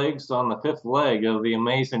 5 legs on the 5th leg of the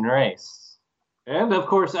Amazing Race. And of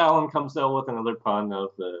course, Alan comes out with another pun of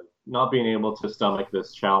the not being able to stomach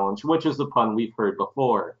this challenge, which is a pun we've heard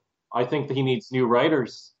before. I think that he needs new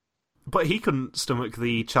writers. But he couldn't stomach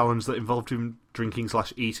the challenge that involved him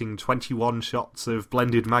drinking/eating 21 shots of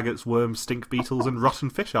blended maggots, worms, stink beetles, and rotten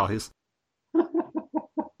fish eyes.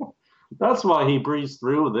 That's why he breezed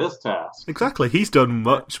through this task. Exactly, he's done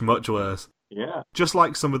much, much worse. Yeah. Just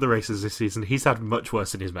like some of the races this season, he's had much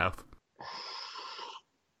worse in his mouth.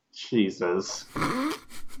 Jesus.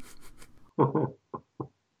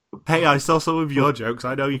 Hey, I saw some of your jokes.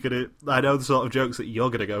 I know the sort of jokes that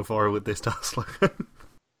you're gonna go for with this task.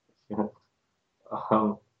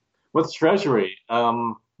 With Treasury,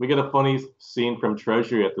 we get a funny scene from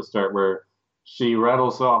Treasury at the start where she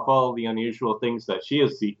rattles off all the unusual things that she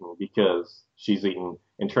has eaten, because she's eaten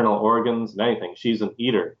internal organs and anything. She's an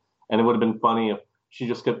eater. And it would have been funny if she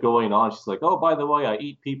just kept going on. She's like, oh, by the way, I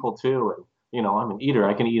eat people too. And, I'm an eater.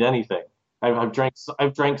 I can eat anything. I've drank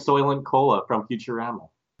Soylent Cola from Futurama.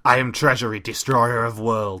 I am Treasury, destroyer of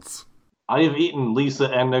worlds. I have eaten Lisa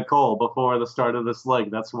and Nicole before the start of this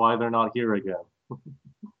leg. That's why they're not here again.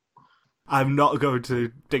 I'm not going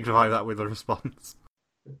to dignify that with a response.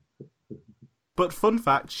 But fun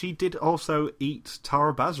fact, she did also eat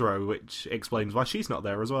Tara Basro, which explains why she's not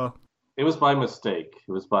there as well. It was by mistake.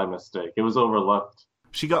 It was overlooked.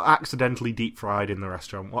 She got accidentally deep fried in the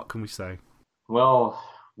restaurant. What can we say? Well,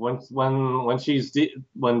 when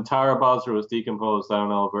Tara Basro was decomposed, I don't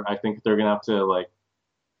know. I think they're gonna have to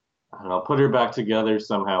put her back together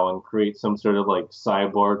somehow and create some sort of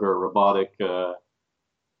cyborg or robotic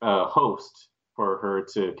host for her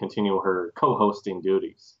to continue her co-hosting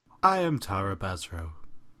duties. I am Tara Basro.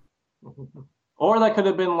 Or that could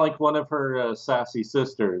have been one of her sassy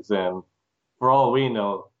sisters, and for all we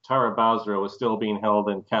know, Tara Basro is still being held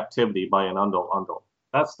in captivity by an Undle.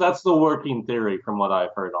 That's the working theory from what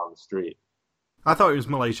I've heard on the street. I thought it was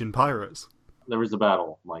Malaysian pirates. There was a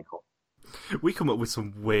battle, Michael. We come up with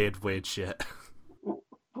some weird shit.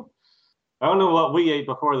 I don't know what we ate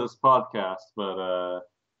before this podcast, but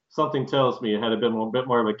something tells me it had a bit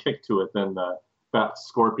more of a kick to it than bats,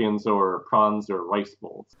 scorpions, or prawns, or rice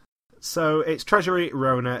bowls. So it's Treasury,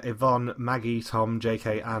 Rona, Yvonne, Maggie, Tom,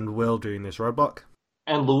 JK, and Will doing this roadblock.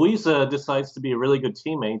 And Louisa decides to be a really good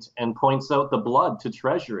teammate and points out the blood to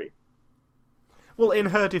Treasury. Well, in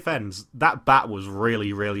her defense, that bat was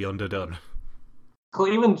really, really underdone.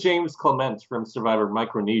 Even James Clement from Survivor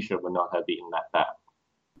Micronesia would not have eaten that.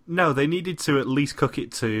 No, they needed to at least cook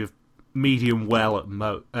it to medium well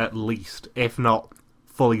at least, if not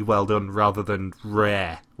fully well done rather than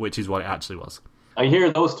rare, which is what it actually was. I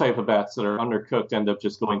hear those type of bats that are undercooked end up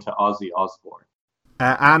just going to Ozzy Osbourne.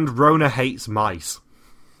 And Rona hates mice.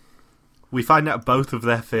 We find out both of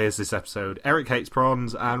their fears this episode. Eric hates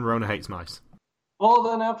prawns and Rona hates mice. Well,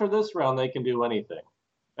 then after this round, they can do anything.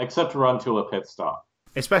 Except run to a pit stop.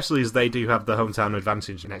 Especially as they do have the hometown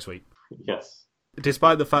advantage next week. Yes.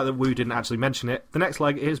 Despite the fact that Wu didn't actually mention it, the next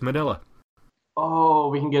leg is Manila. Oh,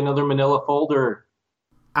 we can get another Manila folder.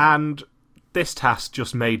 And this task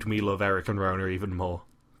just made me love Eric and Rona even more.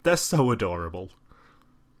 They're so adorable.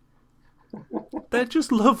 They're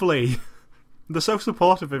just lovely. They're so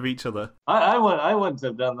supportive of each other. I wouldn't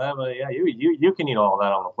have done that, but yeah, you can eat all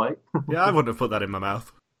that on the plate. Yeah, I wouldn't have put that in my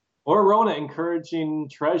mouth. Or Rona encouraging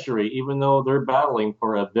Treasury, even though they're battling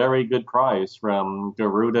for a very good prize from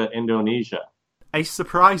Garuda Indonesia. A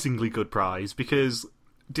surprisingly good prize, because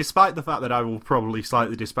despite the fact that I will probably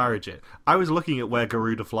slightly disparage it, I was looking at where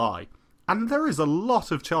Garuda fly, and there is a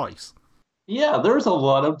lot of choice. Yeah, there's a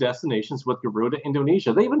lot of destinations with Garuda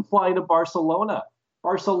Indonesia. They even fly to Barcelona.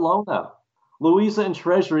 Louisa and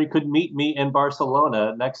Treasury could meet me in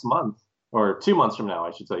Barcelona next month. Or 2 months from now,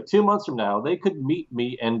 I should say. 2 months from now, they could meet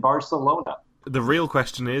me in Barcelona. The real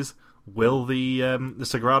question is, will the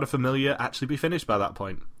Sagrada Familia actually be finished by that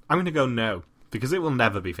point? I'm going to go no, because it will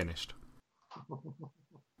never be finished.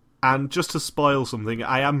 And just to spoil something,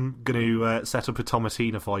 I am going to set up a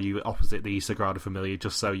tomatina for you opposite the Sagrada Familia,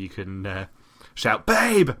 just so you can shout,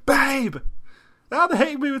 "Babe! Babe!" Ah, they're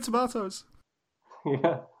hitting me with tomatoes.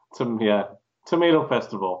 Yeah, Tomato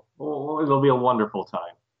Festival. Oh, it'll be a wonderful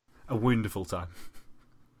time. A wonderful time.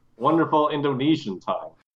 Wonderful Indonesian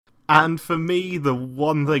time. And for me, the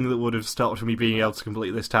one thing that would have stopped me being able to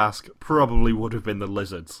complete this task probably would have been the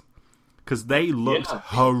lizards. Because they looked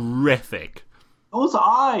horrific. Those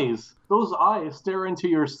eyes stare into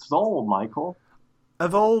your soul, Michael.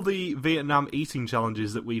 Of all the Vietnam eating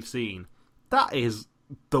challenges that we've seen, that is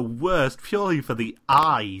the worst purely for the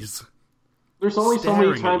eyes. There's only so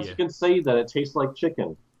many times you can say that it tastes like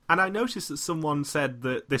chicken. And I noticed that someone said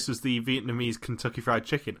that this was the Vietnamese Kentucky Fried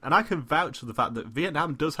Chicken, and I can vouch for the fact that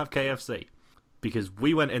Vietnam does have KFC, because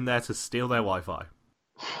we went in there to steal their Wi-Fi.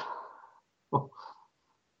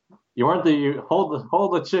 You weren't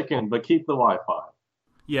hold the chicken, but keep the Wi-Fi.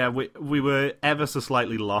 Yeah, we were ever so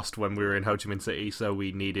slightly lost when we were in Ho Chi Minh City, so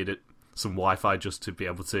we needed some Wi-Fi just to be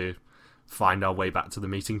able to find our way back to the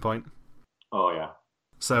meeting point. Oh, yeah.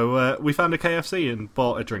 So we found a KFC and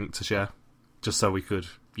bought a drink to share, just so we could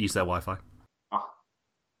use their Wi-Fi.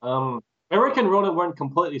 Eric and Rona weren't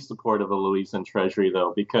completely supportive of Louise and Treasury,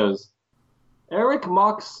 though, because Eric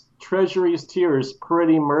mocks Treasury's tears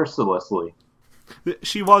pretty mercilessly.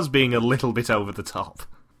 She was being a little bit over the top.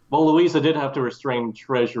 Well, Louisa did have to restrain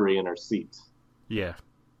Treasury in her seat. Yeah.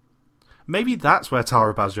 Maybe that's where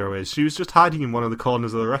Tara Basro is. She was just hiding in one of the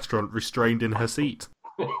corners of the restaurant, restrained in her seat.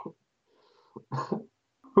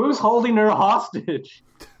 Who's holding her hostage?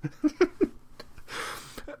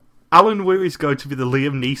 Alan Wu is going to be the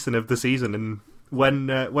Liam Neeson of the season, and when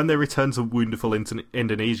they return to wonderful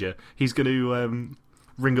Indonesia, he's going to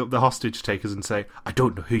ring up the hostage takers and say, "I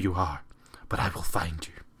don't know who you are, but I will find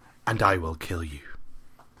you, and I will kill you."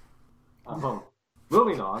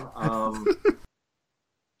 Moving on,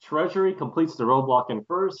 Treasury completes the roadblock in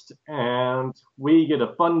first, and we get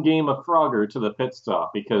a fun game of Frogger to the pit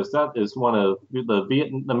stop, because that is one of the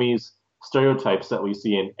Vietnamese stereotypes that we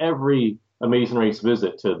see in every Amazing Race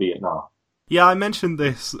visit to Vietnam. Yeah, I mentioned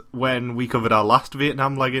this when we covered our last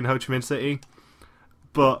Vietnam leg in Ho Chi Minh City,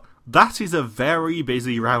 but that is a very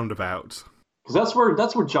busy roundabout. Because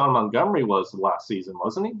that's where John Montgomery was last season,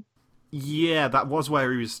 wasn't he? Yeah, that was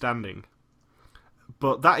where he was standing.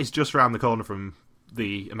 But that is just around the corner from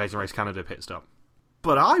the Amazing Race Canada pit stop.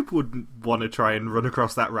 But I wouldn't want to try and run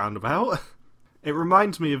across that roundabout. It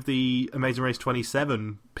reminds me of the Amazing Race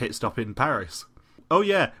 27 pit stop in Paris. Oh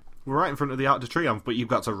yeah, we're right in front of the Arc de Triomphe, but you've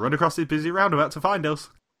got to run across this busy roundabout to find us.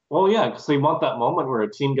 Well, yeah, because they want that moment where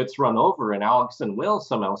a team gets run over and Alex and Will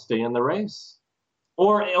somehow stay in the race.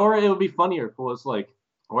 Or it would be funnier if it was like,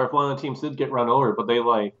 or if one of the teams did get run over, but they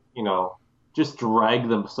just drag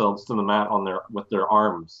themselves to the mat with their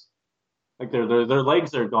arms. Like their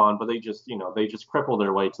legs are gone, but they just cripple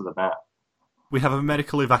their way to the mat. We have a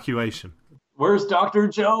medical evacuation. Where's Dr.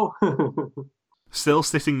 Joe? Still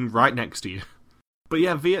sitting right next to you. But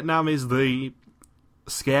yeah, Vietnam is the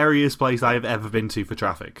scariest place I have ever been to for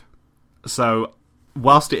traffic. So,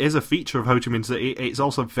 whilst it is a feature of Ho Chi Minh City, it's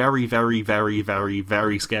also very, very, very, very,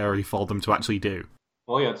 very scary for them to actually do.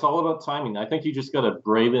 Well, yeah, it's all about timing. I think you just got to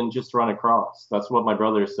brave and just run across. That's what my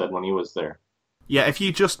brother said when he was there. Yeah, if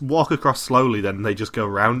you just walk across slowly, then they just go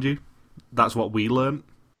around you. That's what we learned.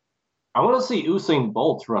 I want to see Usain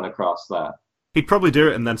Bolt run across that. He'd probably do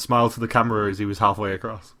it and then smile to the camera as he was halfway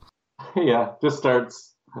across. Yeah, just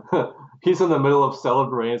starts. He's in the middle of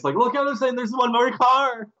celebrating. It's like, look out, Usain, there's one more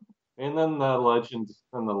car. And then the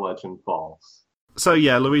legend falls. So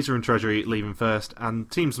yeah, Louisa and Treasury leaving first,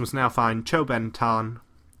 and teams must now find Choben Tan,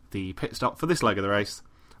 the pit stop for this leg of the race.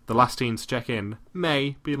 The last team to check in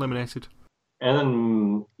may be eliminated. And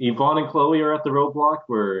then Yvonne and Chloe are at the roadblock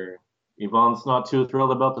where Yvonne's not too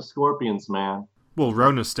thrilled about the Scorpions, man. Well,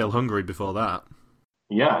 Rona's still hungry before that.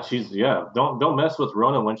 Yeah, don't mess with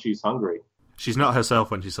Rona when she's hungry. She's not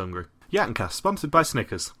herself when she's hungry. Yattencast, sponsored by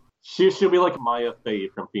Snickers. She'll be like Maya Fey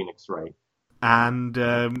from Phoenix Wright. And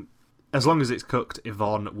as long as it's cooked,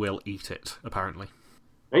 Yvonne will eat it, apparently.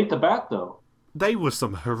 Ate the bat, though. They were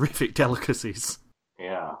some horrific delicacies.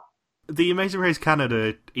 Yeah. The Amazing Race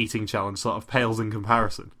Canada eating challenge sort of pales in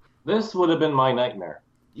comparison. This would have been my nightmare.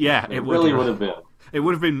 Yeah, it really would have been. It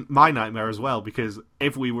would have been my nightmare as well, because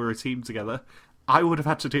if we were a team together, I would have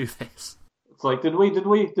had to do this. It's like, did we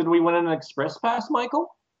win an express pass,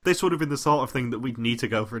 Michael? This would have been the sort of thing that we'd need to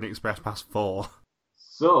go for an express pass for.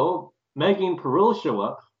 So, Maggie and Perul show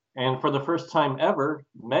up, and for the first time ever,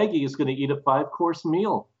 Maggie is going to eat a 5-course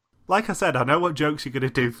meal. Like I said, I know what jokes you're going to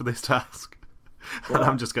do for this task, and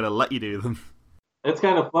I'm just going to let you do them. It's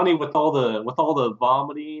kind of funny with all the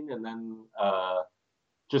vomiting, and then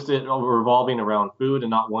just it revolving around food and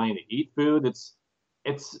not wanting to eat food.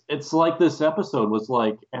 It's like this episode was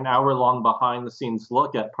like an hour-long behind-the-scenes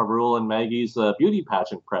look at Perul and Maggie's beauty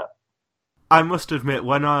pageant prep. I must admit,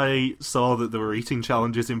 when I saw that there were eating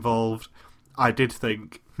challenges involved, I did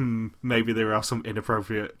think, maybe there are some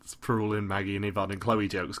inappropriate Perul and Maggie and Yvonne and Chloe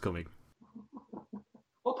jokes coming.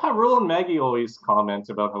 Well, Perul and Maggie always comment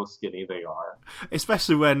about how skinny they are.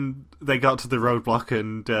 Especially when they got to the roadblock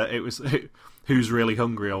and it was who's really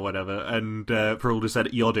hungry or whatever, and Perul just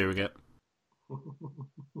said, "You're doing it."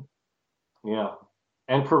 Yeah.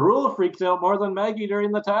 And Perul freaked out more than Maggie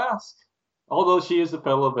during the task. Although she is a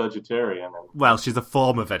fellow vegetarian. Well, she's a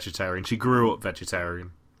former vegetarian. She grew up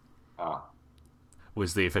vegetarian.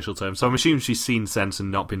 Was the official term. So I'm assuming she's seen sense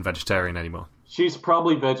and not been vegetarian anymore. She's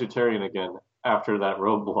probably vegetarian again after that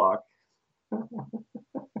roadblock.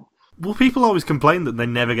 Well, people always complain that they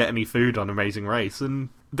never get any food on Amazing Race, and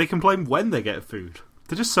they complain when they get food.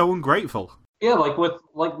 They're just so ungrateful. Yeah, like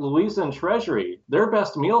Louisa and Treasury, their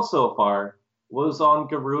best meal so far was on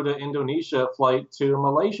Garuda Indonesia flight to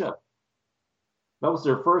Malaysia. That was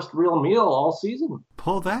their first real meal all season.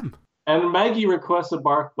 Poor them. And Maggie requests a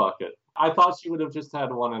barf bucket. I thought she would have just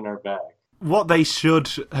had one in her bag. What they should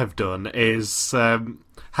have done is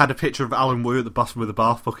had a picture of Alan Wu at the bottom of the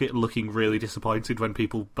bath bucket looking really disappointed when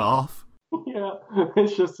people bath. Yeah,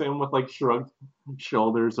 it's just him with like shrugged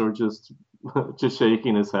shoulders or just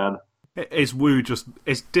shaking his head. It's Wu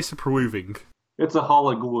is disapproving. It's a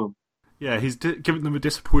hologlum. Yeah, he's giving them a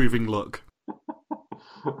disapproving look.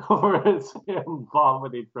 Or it's him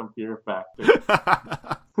vomiting from Fear Factor.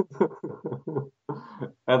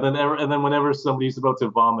 and then whenever somebody's about to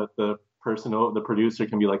vomit, the producer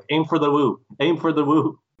can be like, "Aim for the woo! Aim for the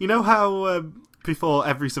woo!" You know how before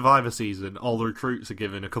every Survivor season, all the recruits are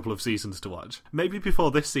given a couple of seasons to watch? Maybe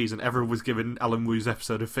before this season, everyone was given Alan Wu's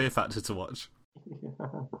episode of Fear Factor to watch. Yeah.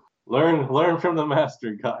 Learn from the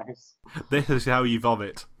master, guys. This is how you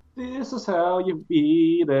vomit. This is how you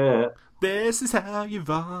beat it. This is how you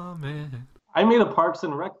vomit. I made a Parks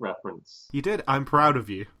and Rec reference. You did. I'm proud of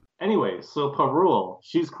you. Anyway, so Perul,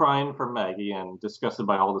 she's crying for Maggie and disgusted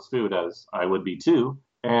by all this food, as I would be too.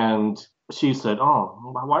 And she said, "Oh,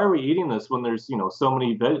 why are we eating this when there's, so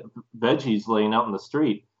many veggies laying out in the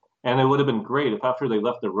street?" And it would have been great if after they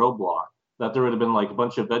left the roadblock, that there would have been like a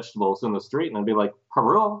bunch of vegetables in the street, and I'd be like,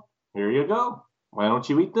 "Perul, here you go. Why don't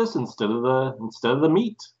you eat this instead of the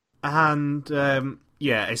meat?" And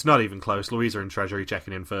yeah, it's not even close. Louisa and Treasury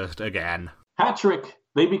checking in first again. Hat trick.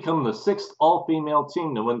 They become the 6th all-female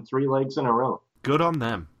team to win 3 legs in a row. Good on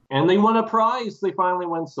them. And they won a prize. They finally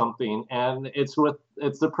win something, and it's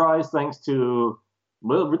the prize thanks to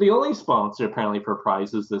the only sponsor apparently for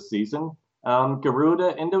prizes this season,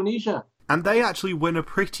 Garuda Indonesia. And they actually win a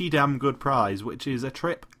pretty damn good prize, which is a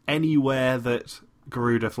trip anywhere that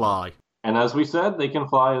Garuda fly. And as we said, they can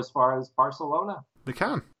fly as far as Barcelona. They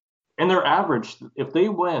can. And their average, if they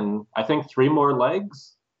win, I think 3 more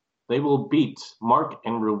legs, they will beat Mark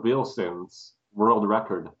and Wilson's world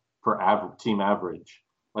record for team average.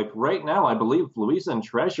 Like right now, I believe Louisa and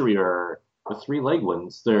Treasury are the 3-leg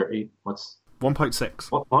wins. They're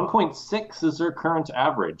 1.6. 1.6 is their current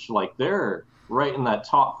average. Like, they're right in that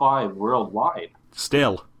top 5 worldwide.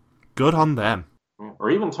 Still, good on them. Or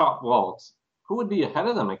even top, well, who would be ahead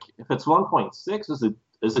of them? If it's 1.6,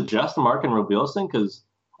 is it just Mark and Robilson? Because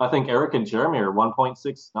I think Eric and Jeremy are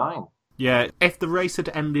 1.69. Yeah, if the race had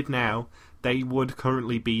ended now, they would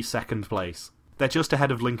currently be second place. They're just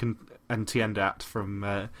ahead of Lincoln and Tien Dat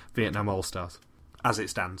from Vietnam All-Stars, as it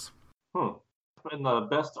stands. And the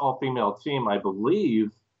best all-female team, I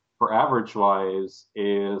believe, for average-wise,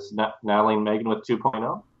 is Natalie and Megan with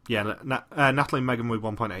 2.0? Yeah, Natalie and Megan with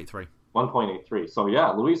 1.83. 1.83. So yeah,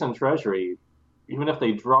 Louise and Treasury, even if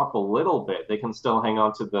they drop a little bit, they can still hang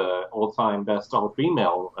on to the all-time best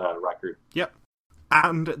all-female record. Yep.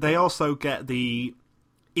 And they also get the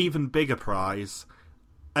even bigger prize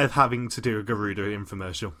of having to do a Garuda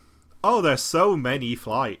infomercial. Oh, there's so many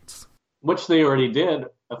flights. Which they already did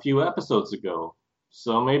a few episodes ago.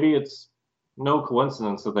 So maybe it's no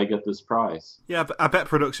coincidence that they get this prize. Yeah, but I bet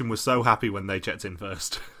production was so happy when they checked in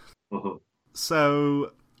first. Mm-hmm.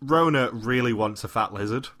 So, Rona really wants a fat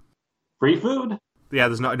lizard. Free food? Yeah,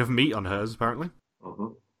 there's not enough meat on hers, apparently.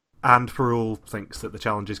 Mm-hmm. And Perul thinks that the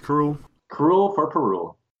challenge is cruel. Cruel for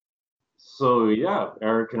Perul. So yeah,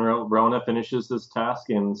 Eric and Rona finishes this task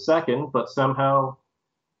in second, but somehow,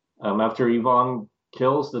 after Yvonne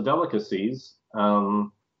kills the delicacies,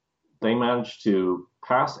 they manage to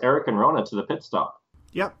pass Eric and Rona to the pit stop.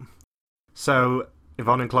 Yep. So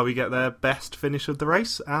Yvonne and Chloe get their best finish of the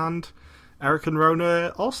race, and Eric and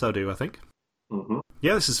Rona also do, I think. Mm-hmm.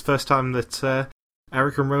 Yeah, this is the first time that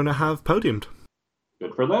Eric and Rona have podiumed.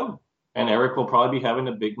 Good for them. And Eric will probably be having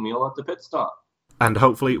a big meal at the pit stop. And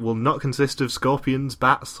hopefully it will not consist of scorpions,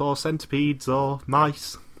 bats, or centipedes, or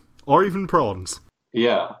mice, or even prawns.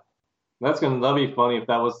 Yeah. That'd be funny if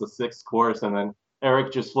that was the 6th course, and then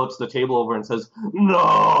Eric just flips the table over and says,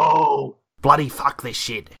 "No! Bloody fuck this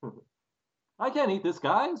shit." I can't eat this,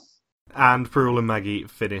 guys. And Perul and Maggie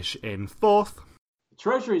finish in 4th.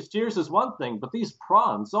 Treasury's tears is one thing, but these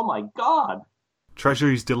prawns, oh my god!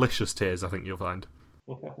 Treasury's delicious tears, I think you'll find.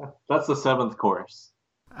 That's the 7th course.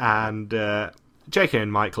 And JK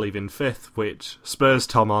and Mike leave in 5th, which spurs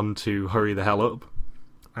Tom on to hurry the hell up.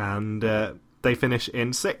 And they finish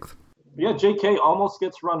in 6th. Yeah, JK almost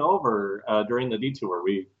gets run over during the detour.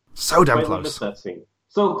 So damn I close. missed that scene.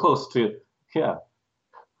 So close to, yeah.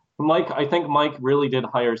 I think Mike really did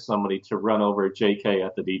hire somebody to run over JK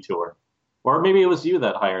at the detour. Or maybe it was you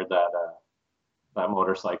that hired that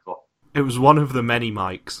motorcycle. It was one of the many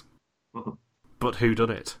Mikes. But who done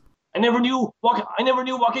it? I never knew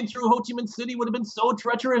walking through Ho Chi Minh City would have been so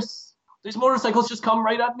treacherous. These motorcycles just come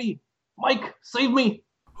right at me. Mike, save me.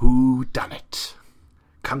 Who done it?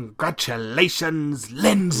 Congratulations,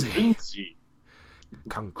 Lindsay.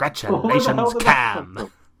 Congratulations,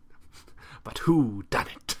 Cam. But who done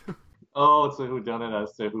it? Oh, it's a whodunit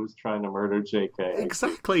as to who's trying to murder JK.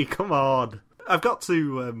 Exactly, come on. I've got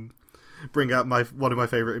to bring out one of my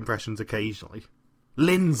favourite impressions occasionally.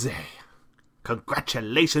 Lindsay.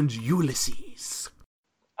 Congratulations, Ulysses.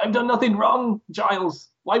 I've done nothing wrong, Giles.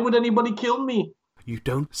 Why would anybody kill me? You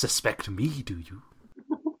don't suspect me, do you?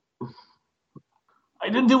 I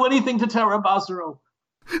didn't do anything to Tara Basro.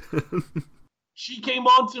 She came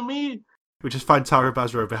on to me. We just find Tara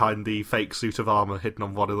Basro behind the fake suit of armour hidden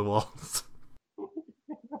on one of the walls.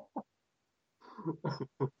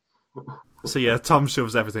 So yeah, Tom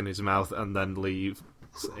shoves everything in his mouth and then leaves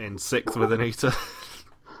in 6th with Anita.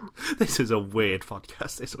 This is a weird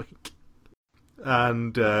podcast this week.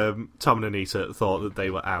 And Tom and Anita thought that they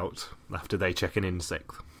were out after they check in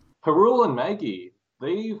 6th. Perul and Maggie,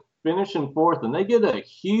 they finish in 4th, and they get a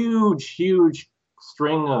huge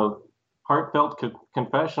string of heartfelt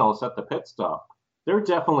confessionals at the pit stop. They're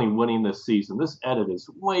definitely winning this season. This edit is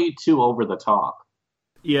way too over the top.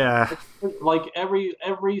 Yeah. Like every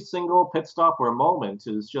single pit stop or moment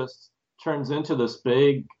turns into this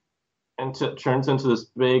big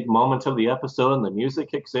moment of the episode, and the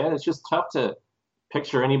music kicks in. It's just tough to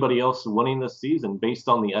picture anybody else winning this season based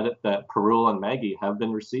on the edit that Perul and Maggie have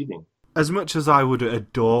been receiving. As much as I would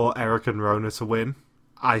adore Eric and Rona to win,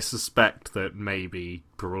 I suspect that maybe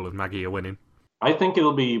Perul and Maggie are winning. I think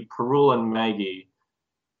it'll be Perul and Maggie,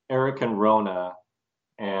 Eric and Rona,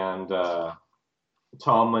 and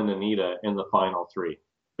Tom and Anita in the final 3,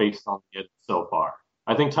 based on it so far.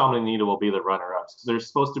 I think Tom and Anita will be the runner-ups, because they're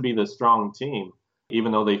supposed to be the strong team,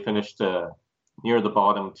 even though they finished near the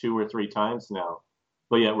bottom 2 or 3 times now.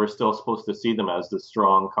 But yet we're still supposed to see them as the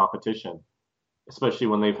strong competition, especially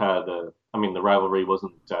when they've had, the rivalry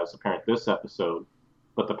wasn't as apparent this episode,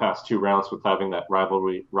 but the past 2 rounds with having that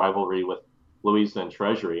rivalry with Louisa and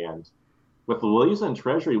Treasury. And with Louisa and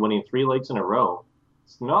Treasury winning 3 legs in a row,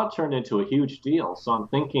 it's not turned into a huge deal. So I'm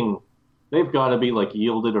thinking they've got to be like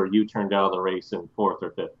yielded or U-turned out of the race in 4th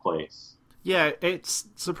or 5th place. Yeah, it's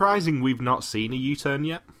surprising we've not seen a U-turn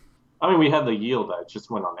yet. I mean, we had the yield that just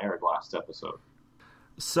went unaired last episode.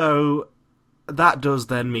 So that does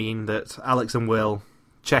then mean that Alex and Will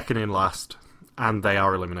checking in last, and they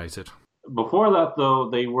are eliminated. Before that, though,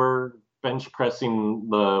 they were bench pressing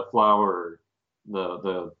the flower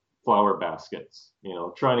baskets,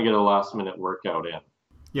 trying to get a last minute workout in.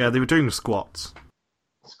 Yeah, they were doing the squats.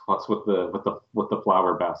 Squats with the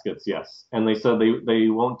flower baskets, yes. And they said they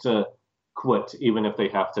won't quit even if they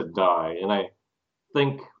have to die. And I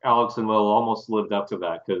think Alex and Will almost lived up to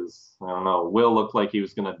that because, I don't know, Will looked like he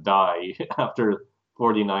was going to die after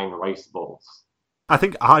 49 rice bowls. I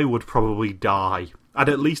think I would probably die. I'd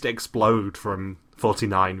at least explode from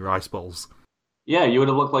 49 rice bowls. Yeah, you would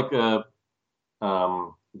have looked like a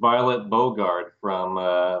Violet Bogart from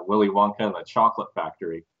Willy Wonka and the Chocolate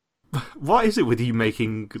Factory. What is it with you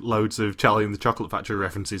making loads of Charlie and the Chocolate Factory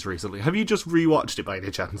references recently? Have you just rewatched it by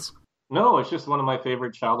any chance? No, it's just one of my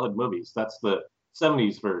favorite childhood movies. That's the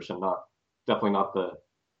 70s version, definitely not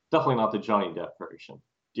the Johnny Depp version.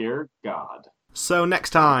 Dear God. So next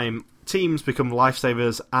time, teams become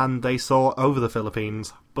lifesavers and they soar over the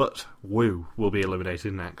Philippines, but Wu will be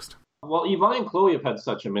eliminated next. Well, Yvonne and Chloe have had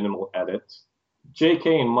such a minimal edit.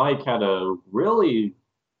 JK and Mike had a really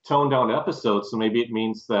toned down episode, so maybe it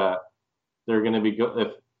means that they're going to be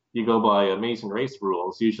if you go by Amazing Race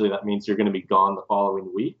rules, usually that means you're going to be gone the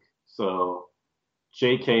following week. So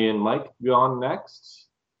JK and Mike gone next,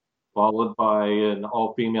 followed by an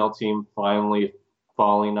all-female team finally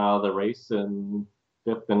falling out of the race in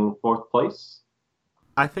 5th and 4th place.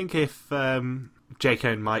 I think if JK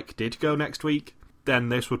and Mike did go next week, then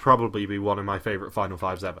this would probably be one of my favourite Final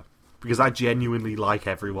Fives ever. Because I genuinely like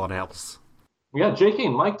everyone else. Yeah, JK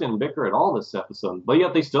and Mike didn't bicker at all this episode, but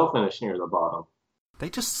yet they still finished near the bottom. They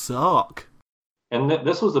just suck. And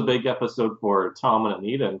this was a big episode for Tom and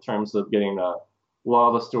Anita in terms of getting a lot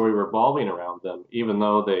of the story revolving around them, even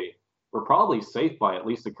though they were probably safe by at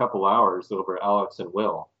least a couple hours over Alex and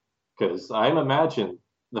Will. Because I imagine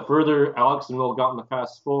the further Alex and Will got in the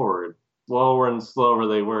fast forward, slower and slower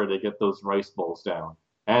they were to get those rice bowls down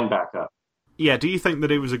and back up. Yeah, do you think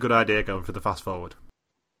that it was a good idea going for the fast forward?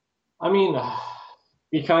 I mean,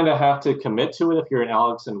 you kind of have to commit to it if you're in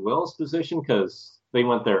Alex and Will's position, because they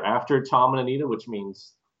went there after Tom and Anita, which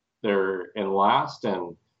means they're in last,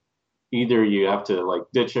 and either you have to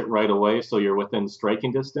ditch it right away so you're within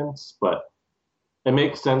striking distance, but it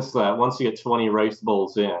makes sense that once you get 20 rice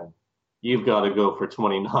bowls in, you've got to go for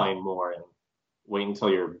 29 more and wait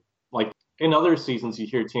until you're in other seasons you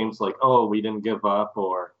hear teams like, oh, we didn't give up,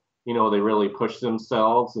 or they really pushed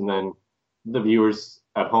themselves, and then the viewers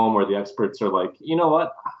at home or the experts are like, you know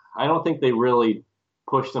what, I don't think they really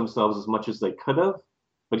pushed themselves as much as they could have.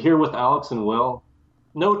 But here with Alex and Will,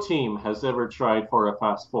 no team has ever tried for a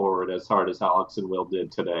fast forward as hard as Alex and Will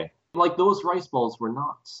did today. Those rice bowls were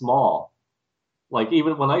not small.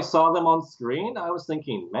 Even when I saw them on screen, I was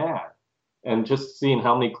thinking, man, and just seeing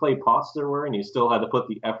how many clay pots there were, and you still had to put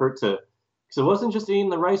the effort to, because it wasn't just eating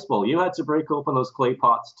the rice bowl, you had to break open those clay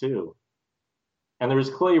pots too. And there was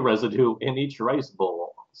clay residue in each rice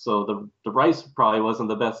bowl, so the rice probably wasn't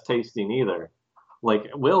the best tasting either.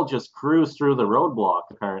 Will just cruised through the roadblock,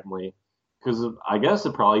 apparently, because I guess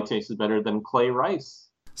it probably tasted better than clay rice.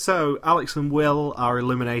 So, Alex and Will are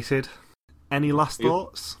eliminated. Any last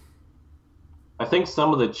thoughts? I think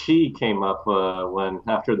some of the chi came up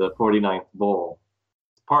after the 49th bowl.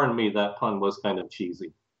 Pardon me, that pun was kind of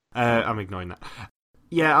cheesy. I'm ignoring that.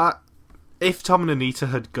 Yeah, if Tom and Anita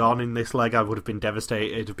had gone in this leg, I would have been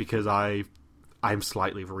devastated because I'm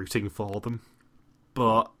slightly rooting for them.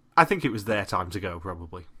 But I think it was their time to go,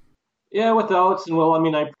 probably. Yeah, with Alex and Will, I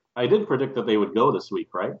mean, I did predict that they would go this week,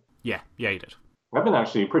 right? Yeah, you did. I've been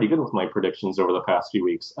actually pretty good with my predictions over the past few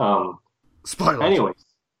weeks. Spoiler. Anyways.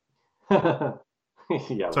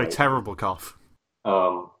 Yeah, sorry, right. Terrible cough.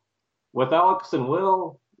 With Alex and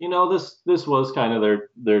Will, this was kind of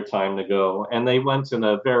their time to go, and they went in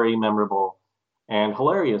a very memorable and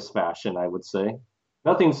hilarious fashion, I would say.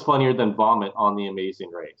 Nothing's funnier than vomit on The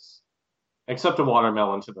Amazing Race, except a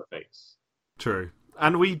watermelon to the face. True.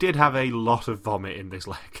 And we did have a lot of vomit in this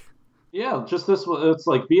leg. Yeah, just this, it's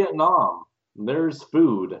like Vietnam. There's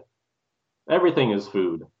food. Everything is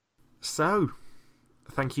food. So,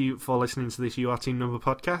 thank you for listening to this You Are Team Number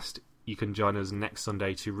podcast. You can join us next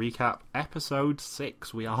Sunday to recap episode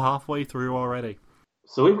 6. We are halfway through already.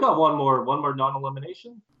 So we've got one more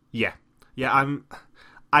non-elimination? Yeah.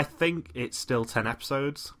 I think it's still 10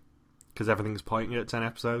 episodes, because everything's pointing at 10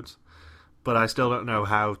 episodes. But I still don't know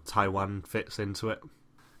how Taiwan fits into it,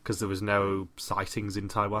 because there was no sightings in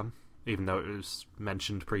Taiwan, even though it was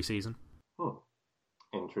mentioned pre-season.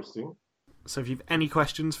 Interesting. So if you have any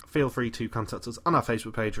questions, feel free to contact us on our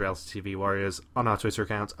Facebook page, Reality TV Warriors, on our Twitter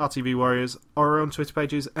account, RTV Warriors, or our own Twitter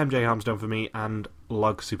pages, MJ Harmsdone for me, and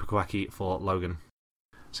Log Super Kawaki for Logan.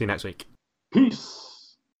 See you next week.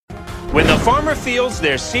 Peace. When the farmer feels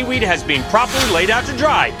their seaweed has been properly laid out to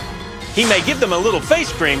dry, he may give them a little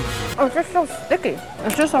face cream. Oh, it's just so sticky.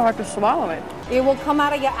 It's just so hard to swallow it. It will come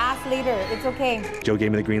out of your ass later. It's okay. Joe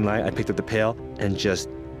gave me the green light. I picked up the pail and just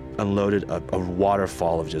unloaded a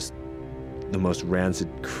waterfall of just the most rancid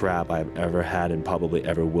crap I've ever had and probably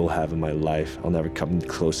ever will have in my life. I'll never come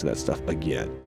close to that stuff again.